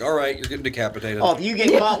 it's like, all right, you're getting decapitated. Oh, if you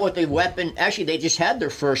get caught with a weapon, actually, they just had their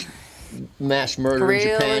first mass murder in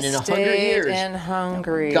Japan in 100 years. In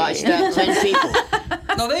Hungary. Guy stabbed 10 people.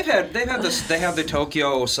 No, they have this. They have the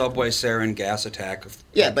Tokyo subway sarin gas attack.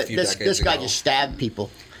 But this guy just stabbed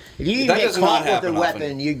people. If you That get does not caught with a happen weapon,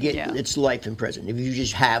 often. you get it's life in prison. If you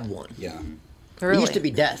just have one, Yeah. It used to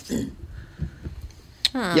be death.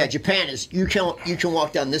 Yeah, Japan is. You can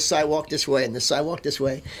walk down this sidewalk this way and this sidewalk this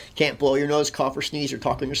way. Can't blow your nose, cough, or sneeze, or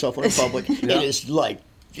talk to yourself in public. It is like.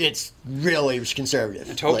 It's really conservative.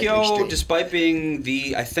 And Tokyo, despite being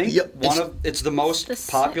it's the most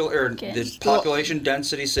popular, the population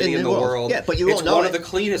density city in the world. Yeah, but you it's won't know one it. of the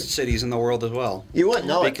cleanest cities in the world as well. You wouldn't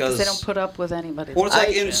know it because they don't put up with anybody. Well, it's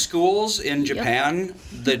like in schools in Japan,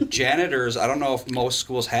 the janitors. I don't know if most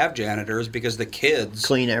schools have janitors because the kids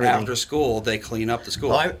clean everything after school. They clean up the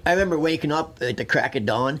school. I remember waking up at the crack of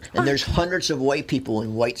dawn, and there's hundreds of white people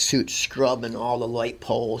in white suits scrubbing all the light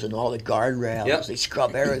poles and all the guardrails. Yep. They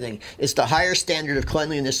scrub everything. It's the highest standard of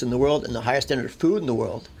cleanliness in the world and the highest standard of food in the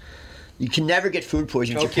world. You can never get food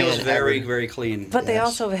poisoning in Japan. Tokyo's very, very clean. But they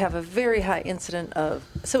also have a very high incident of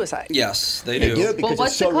suicide. Yes, they do. They do because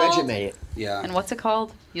it's so regimented. Yeah. And what's it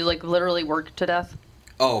called? You like literally work to death?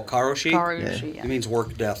 Oh, karoshi? Karoshi, yeah. It means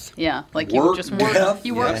work death. Yeah, like you just work. death?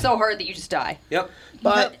 You work so hard that you just die. Yep.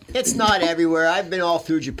 But it's not everywhere. I've been all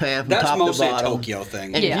through Japan from That's top to mostly a bottom. Tokyo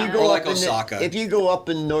thing. And if you go Or like up in Osaka. if you go up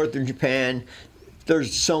in northern Japan,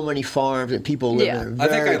 there's so many farms and people live in a I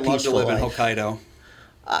very think I'd love to live in life. Hokkaido.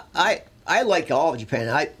 I like all of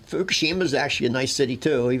Japan. Fukushima is actually a nice city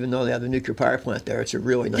too, even though they have the nuclear power plant there. It's a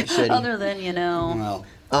really nice city. Other than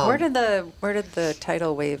where did the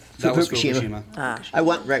tidal wave? That was Fukushima. I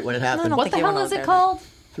went right when it happened. What the hell is it called?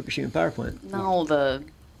 Fukushima power plant. No, the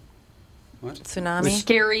tsunami. The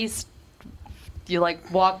scary. You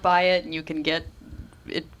like walk by it and you can get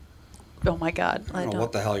it. Oh my God! I don't know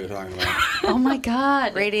what the hell you're talking about. Oh my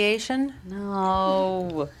God! Radiation?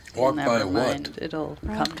 No. Walk Never by mind. what? It'll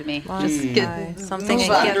come to me. Walk Just by get something and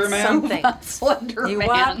Slender get Man? something. Slender You Man.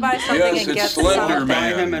 walk by something Yes, and it's get Slender something.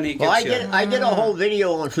 Man. Him and he Well, I gets you. did a whole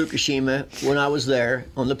video on Fukushima when I was there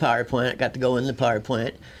on the power plant. I got to go in the power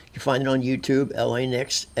plant. You can find it on YouTube,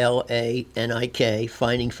 LANIK, LANIK,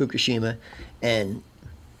 Finding Fukushima. And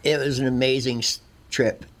it was an amazing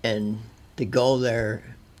trip. And to go there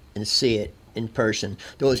and see it in person.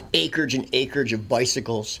 There was acreage and acreage of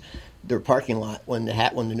bicycles. Their parking lot when it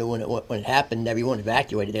happened, everyone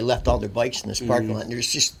evacuated. They left all their bikes in this parking lot, and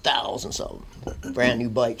there's just thousands of them, brand new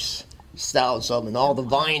bikes, thousands of them, and all the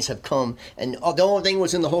vines have come. And the only thing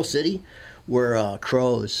was in the whole city were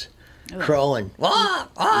crows, crowing.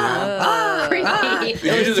 Creepy.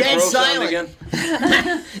 Did you do the dead crow sound silent. again?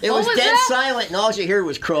 It was was dead that? silent, and all you hear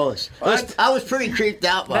was crows. I was pretty creeped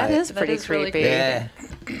out by That it. is pretty really creepy. Yeah.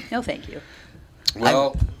 No, thank you.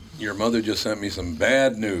 Well, your mother just sent me some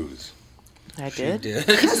bad news. I did.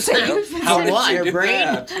 How what? Your get brain?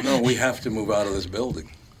 that? No, we have to move out of this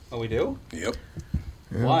building. Oh, we do? Yep.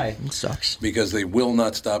 Why? It sucks. Because they will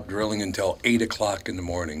not stop drilling until 8 o'clock in the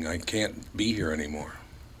morning. I can't be here anymore.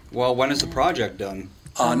 Well, when is the project done?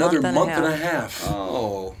 Another month and a month and a half.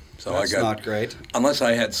 Oh. So That's not great. Unless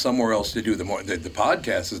I had somewhere else to do the morning. The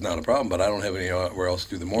podcast is not a problem, but I don't have anywhere else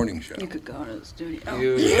to do the morning show. You could go to the studio.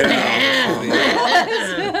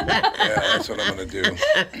 That's what I'm going to do.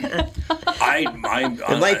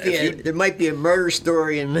 There might be a murder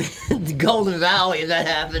story in the Golden Valley if that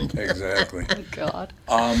happened. Exactly. Oh, God.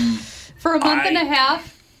 For a month and a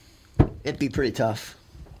half? It'd be pretty tough.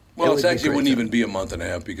 Well, it wouldn't even be a month and a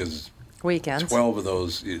half because weekends. 12 of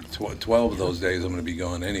those days I'm going to be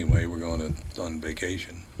gone anyway. We're going on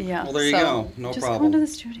vacation. Yeah. Well, there you go. No just problem. Just go to the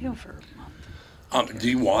studio for a month. Do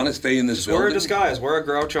you want to stay in this building? Wear a disguise. Wear a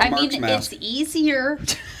Groucho Marx mask. It's easier.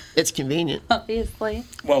 It's convenient. Obviously.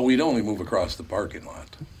 Well, we'd only move across the parking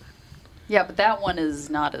lot. Yeah, but that one is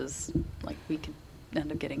not as, we could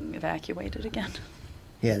end up getting evacuated again.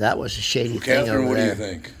 Yeah, that was a shady thing Catherine, over what there. do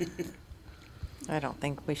you think? I don't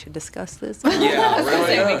think we should discuss this. Yeah,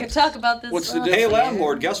 really. We could talk about this. What's the Hey,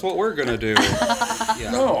 landlord, guess what we're going to do?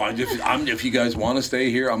 No, if you guys want to stay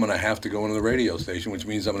here, I'm going to have to go into the radio station, which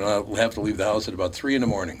means I'm going to have to leave the house at about 3 in the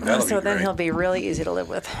morning. That'll So be then great. he'll be really easy to live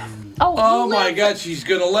with. Oh my God, she's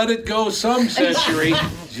going to let it go some century.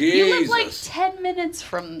 Jesus. You live like 10 minutes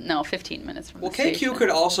 15 minutes from Well, the station. KQ could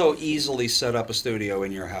also easily set up a studio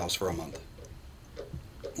in your house for a month.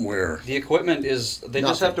 Where? The equipment is, they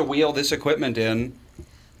just have to wheel this equipment in.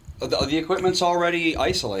 The equipment's already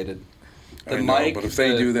isolated. The I know, mic, but if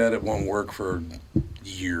they do that, it won't work for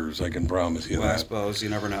years, I can promise you Well, I that. suppose. You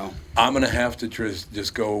never know. I'm going to have to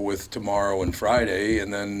just go with tomorrow and Friday,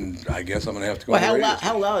 and then I guess I'm going to have to go Well, to the radio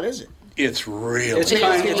how loud is it? It's really It's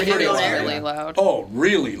pretty really loud. Oh,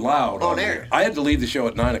 really loud On air. I had to leave the show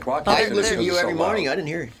at 9 o'clock. I because listen it to you was so every loud. morning. I didn't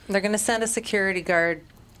hear you. They're going to send a security guard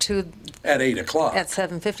At 8 o'clock. at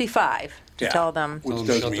 7:55 to tell them. Which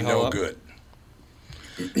does me no good.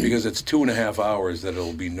 Because it's 2.5 hours that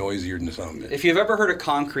it'll be noisier than something. If you've ever heard a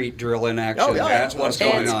concrete drill in action, Oh, yeah. that's what's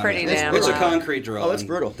going It's on. pretty damn It's a loud. concrete drill. Oh, it's and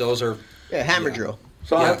brutal. Those are hammer drill.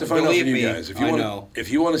 So I'll Yeah, have to find out believe from you me, guys. I know.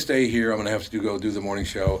 If you want to stay here, I'm going to have to go do the morning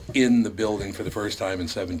show in the building for the first time in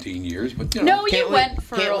 17 years. But you know, No, you went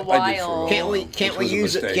for a I did for a while. while. Can't Which we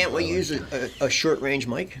was a use mistake, a short range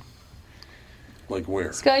mic? Like where?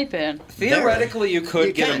 Skype in. Theoretically, you could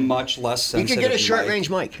You get a can. much less You sensitive could get a short mic. range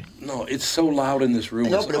mic. No, it's so loud in this room.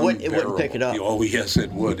 No, it's but it wouldn't pick it up. unbearable. Oh, yes,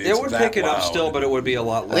 it would. It It's would that pick it up loud. still, but it would be a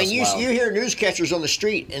lot I less mean, you loud. hear newscasters on the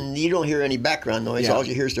street, and you don't hear any background noise. Yeah. All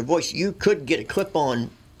you hear is their voice. You could get a clip-on.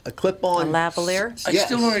 A lavalier? I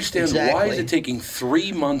still don't understand why is it taking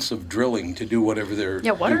 3 months of drilling to do whatever they're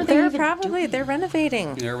Yeah, what are doing? they're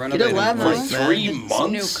renovating. They're renovating. renovating. For 3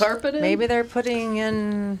 months? New carpet in? Maybe they're putting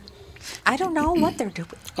in. I don't know what they're doing.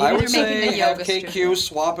 I would They're making say a have yoga KQ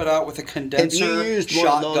swap it out with a If condenser you used one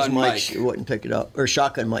of those shotgun mics, mic. it wouldn't pick it up. Or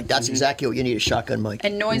shotgun mic. That's exactly what you need, a shotgun mic.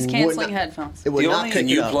 And noise Would canceling not- headphones. It would The not only- pick Can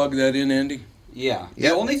it you up. plug that in, Andy? Yeah. Yep.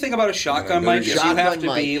 The only thing about a shotgun better mic is get- you have Shotgun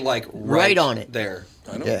to be mic. like Right on it. there.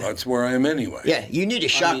 I know. Yeah. That's where I am anyway. Yeah, you need a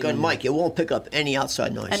shotgun mic. It won't pick up any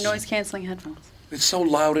outside noise. And noise canceling headphones. It's so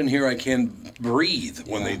loud in here I can't breathe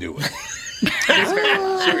when they do it.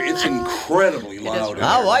 It's incredibly loud. in here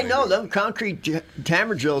Oh, when I they know do it. them concrete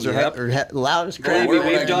hammer drills are, Yep. loud as Baby, crap.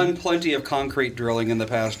 we've done plenty of concrete drilling in the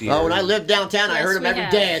past year. Oh, when I lived downtown, I Yes, heard them we every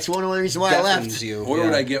have. day. It's one of the reasons why I left. Deafens you. Where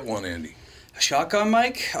would yeah. I get one, Andy? A shotgun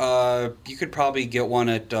mic? You could probably get one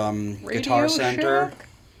at Guitar Center.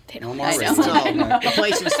 No more I Radio know. Shack. No, the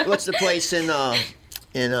place is, what's the place in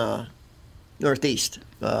Northeast?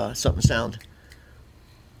 Something Sound.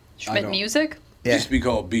 Schmidt don't- Music? Yeah. Used to be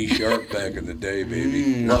called B Sharp back in the day,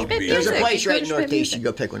 baby. Love B. There's a Music. place You right could in Schmidt Northeast. Music. You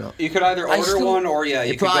go pick one up. You could either order still- one or, yeah, They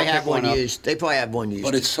you could go probably pick have one up. used. They probably have one used.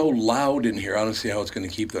 But it's so loud in here. I don't see how it's going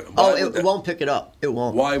to keep the. Oh, why would it won't pick it up. It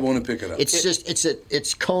won't. Why won't it pick it up?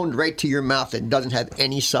 It's coned right to your mouth. It doesn't have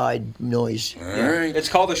any side noise. All right. It's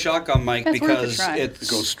called a shotgun mic That's worth a because try. It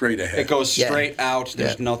goes straight ahead. It goes Yeah. straight out.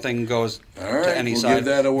 There's Yeah. nothing goes All right, to any we'll side. give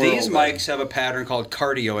that a whirl These then. mics have a pattern called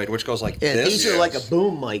cardioid, which goes like Yeah, this. these are like a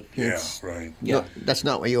boom mic. Yeah, It's- right. No, that's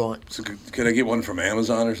not what you want. So could I get one from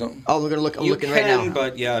Amazon or something? Oh, we're gonna look. I'm You looking can, right now.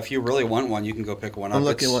 but yeah, if you really want one, you can go pick one up. I'm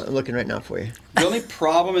looking. It's- I'm looking right now for you. The only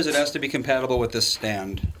problem is it has to be compatible with this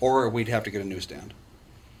stand, or we'd have to get a new stand.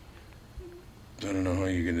 I don't know how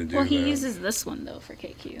you're going to do Well, he that. uses this one though for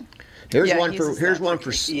KQ. Here's Yeah, one he for uses here's that one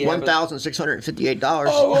for Yeah, but- $1,658.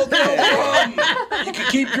 Oh, well, no problem. You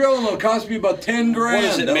can keep drilling. It'll cost me about 10 grand.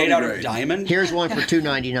 What is it, That'll made be out of great. diamond? Here's one for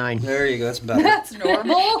 $299. There you go, that's better. That's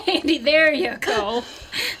normal. Andy, there you go.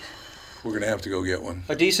 We're going to have to go get one.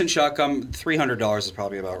 A decent shotgun, $300 is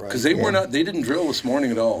probably about right. Because they didn't drill this morning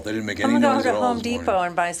at all. They didn't make any I'm going noise to at go to all Home this morning. Depot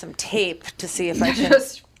and buy some tape to see if I can.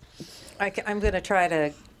 Just I'm going to try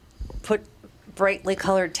to put brightly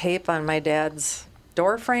colored tape on my dad's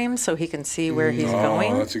door frames so he can see where he's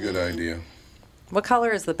going. Oh, that's a good idea. What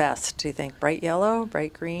color is the best, do you think? Bright yellow,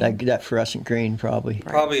 bright green? That fluorescent green, probably.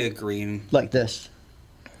 Probably a green. Like this.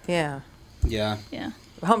 Yeah. Yeah. Yeah.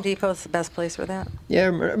 Home Depot's the best place for that. Yeah,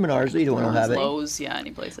 Menards, either one will have it. Lowe's, yeah,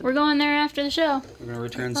 any place. We're going there after the show. We're going to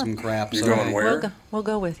return some crap. You're going where? We'll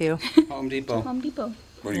go with you. Home Depot. Home Depot.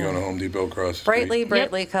 What are you going to Home Depot across the street?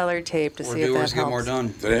 Brightly colored tape to see if that helps. Get more done.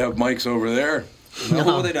 Do they have mics over there?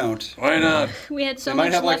 No, they don't. Why not? We had so they much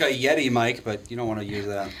might have like left. a Yeti mic, but you don't want to use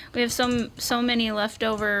that. We have so many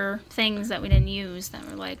leftover things that we didn't use that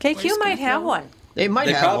were like. KQ might have one. They might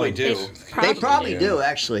They have probably one. do. They probably do,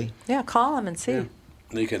 actually. Yeah, call them and see. Yeah.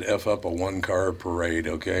 They could F up a one-car parade,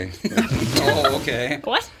 okay? Oh, okay.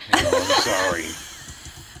 What? I'm sorry.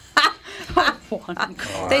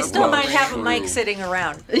 They still Well, might have a true. mic sitting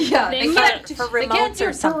around. Yeah, They they can't- can't, for they can't remotes do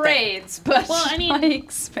or something. parades, but Well, I mean-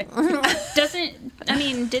 mics.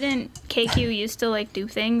 Didn't KQ used to like do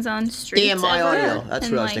things on streets? EMI ever? audio, that's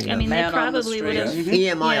And, what I was like, thinking I of. mean, they Man on the probably would have.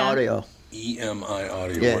 EMI audio. EMI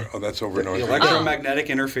audio. Yeah. Oh, that's over North The Carolina. electromagnetic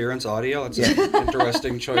interference audio. That's an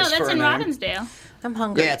interesting choice No, that's for a in name. Robbinsdale. I'm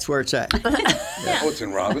hungry. Yeah, it's where it's at. Oh, it's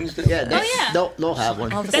in Robbinsdale? Yeah, they'll have one.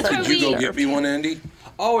 That's where Did you we. go get me one, Andy?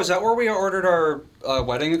 Oh, is that where we ordered our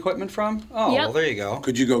wedding equipment from? Oh, Yep. well, there you go.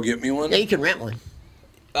 Could you go get me one? Yeah, you can rent one.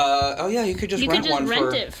 Oh, yeah, you could just You rent could just one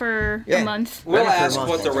rent for... it for Yeah. a month. We'll Rent it for a ask month.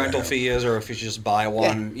 what the rental fee is, or if you should just buy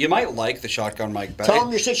one. You might like the shotgun mic better. Tell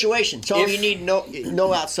them your situation. Tell them If- you need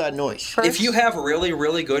no outside noise. If you have really,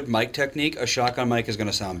 really good mic technique, a shotgun mic is going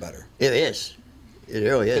to sound better. It is. It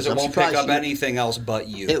really is. Because it I'm won't pick surprised up anything else but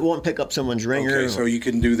you. It won't pick up someone's ringer. Okay, so you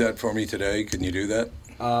can do that for me today. Can you do that?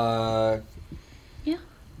 Yeah.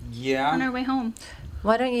 Yeah. On our way home.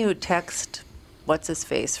 Why don't you text what's his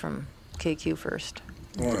face from KQ first?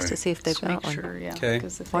 Why? Just to see if they've Just got make one. sure, yeah. Okay.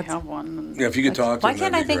 Because if they have one, Yeah, if you could talk to Why him,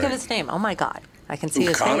 can't that'd I be think of great. his name? Oh my God, I can see Who,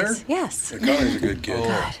 his Connor? face. Yes. Yeah, Connor's a good kid.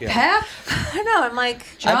 Pep. I know. I'm like, I've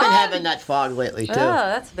been John? having that fog lately too. Oh,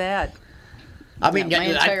 that's bad. I mean, Yeah, my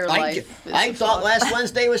entire I life is I a thought fog. last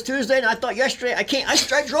Wednesday was Tuesday, and I thought yesterday I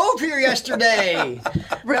drove here yesterday.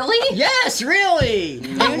 Really? Yes, really.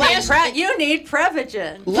 And You need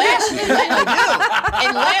Prevagen. Last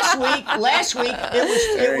week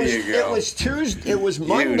it was Tuesday. It was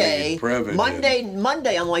Monday. Prevagen.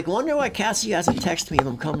 Monday. I'm like, wonder why Cassie hasn't texted me if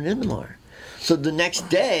I'm coming in tomorrow. So the next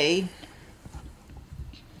day,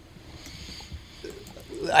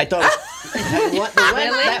 I thought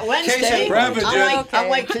that Wednesday. Prevagen. I'm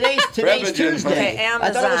like today's Prevagen. Tuesday. Okay,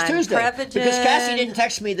 I thought it was Amazon. Tuesday Prevagen. because Cassie didn't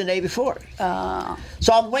text me the day before.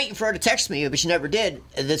 So I'm waiting for her to text me, but she never did.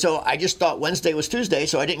 And then, so I just thought Wednesday was Tuesday,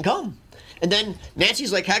 so I didn't come. And then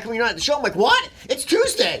Nancy's like, how come you're not at the show? I'm like, what? It's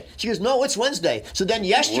Tuesday. She goes, no, it's Wednesday. So then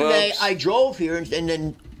yesterday Whoops. I drove here and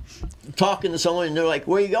then talking to someone and they're like,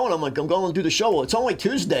 where are you going? I'm like, I'm going to do the show. Well, it's only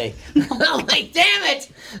Tuesday. I'm like, damn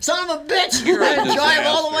it, son of a bitch. You're a I had to drive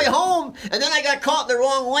all the way disaster. home. And then I got caught in the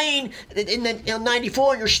wrong lane in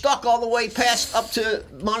 94 and you're stuck all the way past up to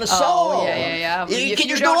Monticello. Oh, yeah.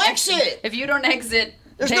 There's no exit. If you don't exit,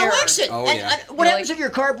 There's there, no exit. Oh, And yeah. what happens if your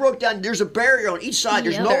car broke down? There's a barrier on each side.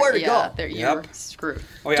 There's nowhere to go. You're Yep. screwed.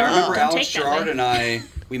 Oh, yeah, I remember Don't Alex take that Gerard way. and I,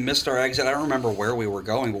 we missed our exit. I don't remember where we were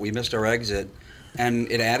going, but we missed our exit.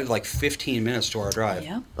 And it added like 15 minutes to our drive.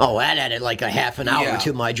 Yeah. Oh, that added like a half an hour Yeah.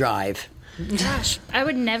 to my drive. Gosh, I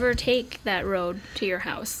would never take that road to your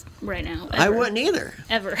house right now. I ever. wouldn't either.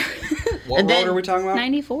 Ever. What And road then- are we talking about?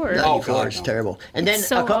 94. No, Oh, God, it's no. terrible. And then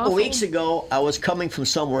So a couple awful. weeks ago, I was coming from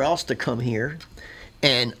somewhere else to come here,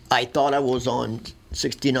 and I thought I was on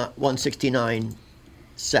 169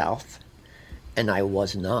 South, and I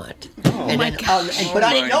was not. And my then, gosh. but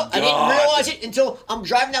I didn't know. I didn't God. realize it until I'm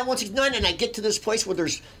driving down 169, and I get to this place where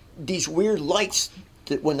there's these weird lights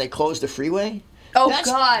that when they close the freeway. Oh, That's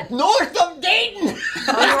God. north of Dayton.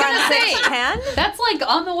 Oh, you're on 610? That's like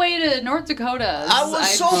on the way to North Dakota. I was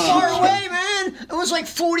so far away, man. It was like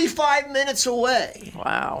 45 minutes away.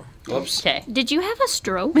 Wow. Oops. Okay. Did you have a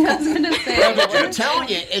stroke? I was going to say. I'm telling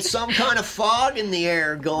you, it's some kind of fog in the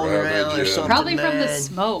air going around or something. Probably from the man.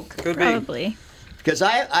 smoke. Could be. Probably. Because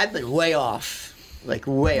I've been way off, like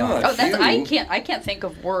way off. Oh, that's I can't think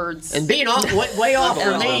of words. And being off, way off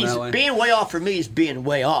for I've me, gone that way. being way off for me is being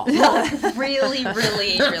way off. really,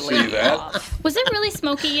 really, really See that? off. Was it really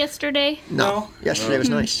smoky yesterday? No, yesterday was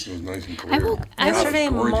nice. It was nice and I clear. woke. Yesterday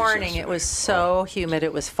Gorgeous morning, yesterday. it was so humid.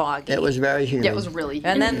 It was foggy. It was very humid. Yeah, it was really.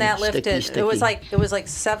 And then that Sticky, lifted. It was sticky. like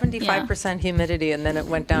 75% humidity, and then it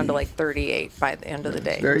went down to like 38 by the end of the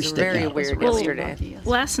day. Very it was sticky. very Yeah, it was weird really yesterday. lucky.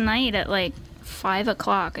 Last night at like 5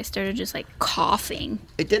 o'clock, I started just like coughing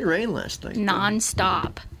It did rain last night.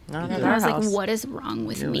 nonstop. Not I at our was house. like, what is wrong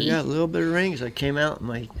with Yeah, we me? got a little bit of rings. I came out and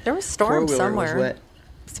my There was storms four-wheeler somewhere. was wet.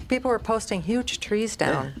 Some people were posting huge trees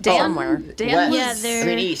down Dan- somewhere. Dan West. was- I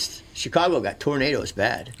mean east. Chicago got tornadoes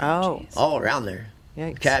bad. Oh. All around there.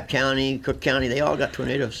 Yikes. Cobb County, Cook County, they all got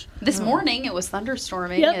tornadoes. This morning it was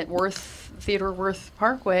thunderstorming at Theodore Worth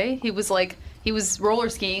Parkway. He was roller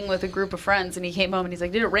skiing with a group of friends, and he came home and he's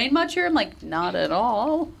like, "Did it rain much here?" I'm like, "Not at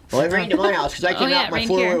all." Well, it rained at my house because I came out, my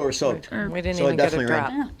four-wheeler was soaked. We didn't so even it get a definitely drop.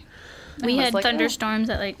 rained. We I was had like, thunderstorms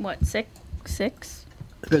at like what, 6?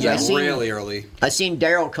 Because Yeah, I seen, really early. I seen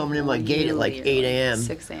Daryl coming in my gate at like 8 a.m.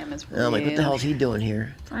 6 a.m. is And I'm like, what the hell is he doing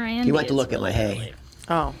here? He went to look at my hay.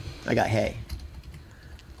 Oh. I got hay.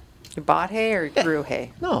 You bought hay or grew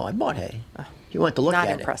hay? No, I bought hay. He went to look Not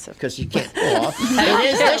at impressive. it because you can't. Well,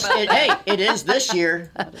 it is this year.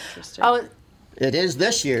 Oh, It is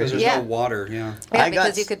this year. Because there's no water, yeah. yeah, I got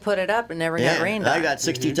because you could put it up and never get rained on. I got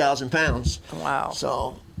 60,000 pounds. Wow.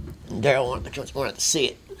 So Daryl wanted to see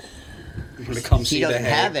it. To come see He the doesn't hay.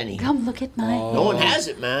 have any. Come look at mine. No one has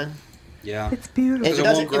it, man. Yeah. It's beautiful.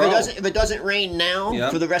 If it doesn't rain now Yeah.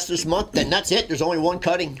 for the rest of this month, then that's it. There's only one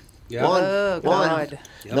cutting. Yeah. One. Oh, God.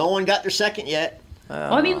 Yep. No one got their second yet.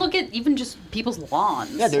 Well, I mean, look at even just people's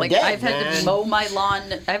lawns. Yeah, they're like dead, I've had man. to mow my lawn.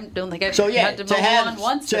 Don't think I've So yeah, had to to mow my have lawn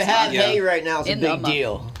once. to this have month. hay right now is a In the big month.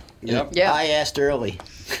 deal. Yep. Yeah. I asked early.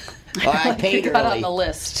 I paid Got early. on the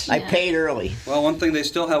list. I paid early. Well, one thing they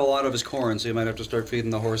still have a lot of is corn, so you might have to start feeding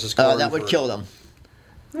the horses corn. That would kill them.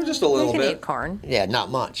 Just a little You can bit. eat corn. Yeah, not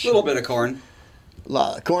much. A little bit of corn.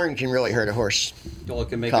 Corn can really hurt a horse. It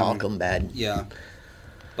can make Colic them bad. Yeah.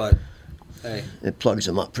 But, hey. It plugs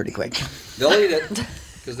them up pretty quick. They'll eat it.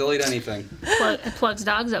 Because they'll eat anything. It plugs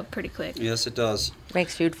dogs up pretty quick. Yes, it does.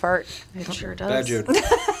 Makes Jude fart. It sure does. Bad Jude.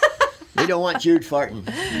 We don't want Jude farting.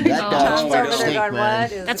 That dog's Tom's farting over there stink, going, man.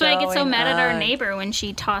 what is That's why I get so going mad at our on? neighbor when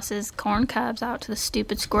she tosses corn cobs out to the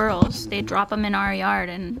stupid squirrels. They drop them in our yard,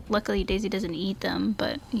 and luckily Daisy doesn't eat them,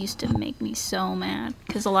 but it used to make me so mad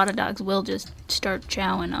because a lot of dogs will just start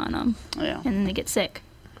chowing on them, Yeah. and then they get sick.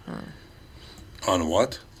 On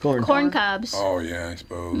what? Corn cobs. Oh, yeah, I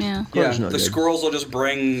suppose. Yeah. Yeah, no the good. squirrels will just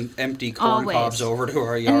bring empty corn Always. cobs over to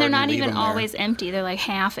our yard. And they're not leave even them there. always empty. They're like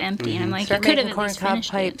half empty, and I'm like, Start you could have making at corn least cob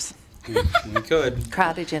finished pipes. We could.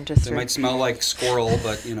 Cottage They industry. might smell like squirrel,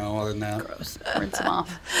 but, other than that. Gross. Rinse them off.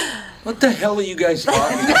 What the hell are you guys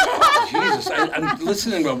talking about? Jesus, I'm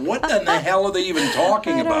listening, but what in the hell are they even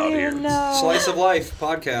talking about here? Slice of Life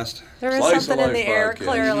podcast. There is Slice of something in life the air, podcast.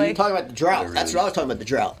 clearly. Talking about the drought. That's what I was talking about, the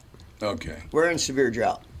drought. Okay. We're in severe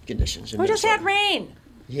drought conditions. In We just Minnesota. had rain.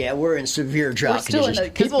 Yeah, we're in severe drought still in conditions. the-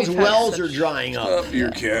 'cause People's we've had wells such- are drying up. Up your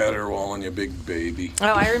caterwauling, you big baby. Oh,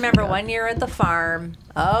 I remember one year at the farm.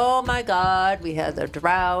 Oh my God, we had the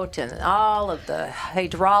drought, and all of the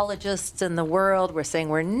hydrologists in the world were saying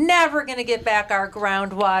we're never going to get back our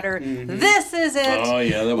groundwater. This is it. Oh,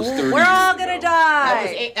 yeah, that was 30 We're all years going to ago.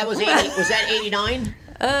 die. That was 80. Was that 89?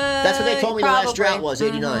 That's what they told me the last drought was,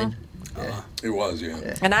 89. It was,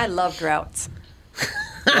 yeah. And I love droughts.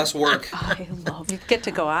 Less work. I love You get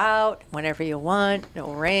to go out whenever you want.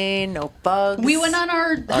 No rain, no bugs. We went on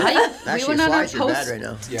our hike. We Actually, went on our flies are bad right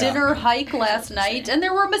now. post-dinner hike last night, and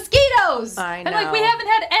there were mosquitoes. I I'm like, we know. haven't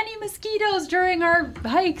had any mosquitoes during our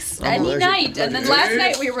hikes any allergic. night. And then last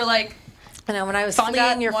night we were like, I know when I was Found fleeing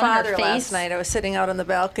out your one on her father last face. night, I was sitting out on the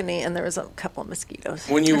balcony and there was a couple of mosquitoes.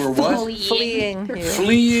 When you were what? Fleeing you.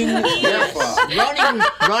 Fleeing your father.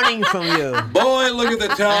 running from you. Boy, look at the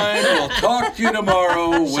time. We'll talk to you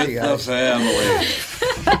tomorrow with you the guys.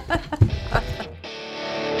 family.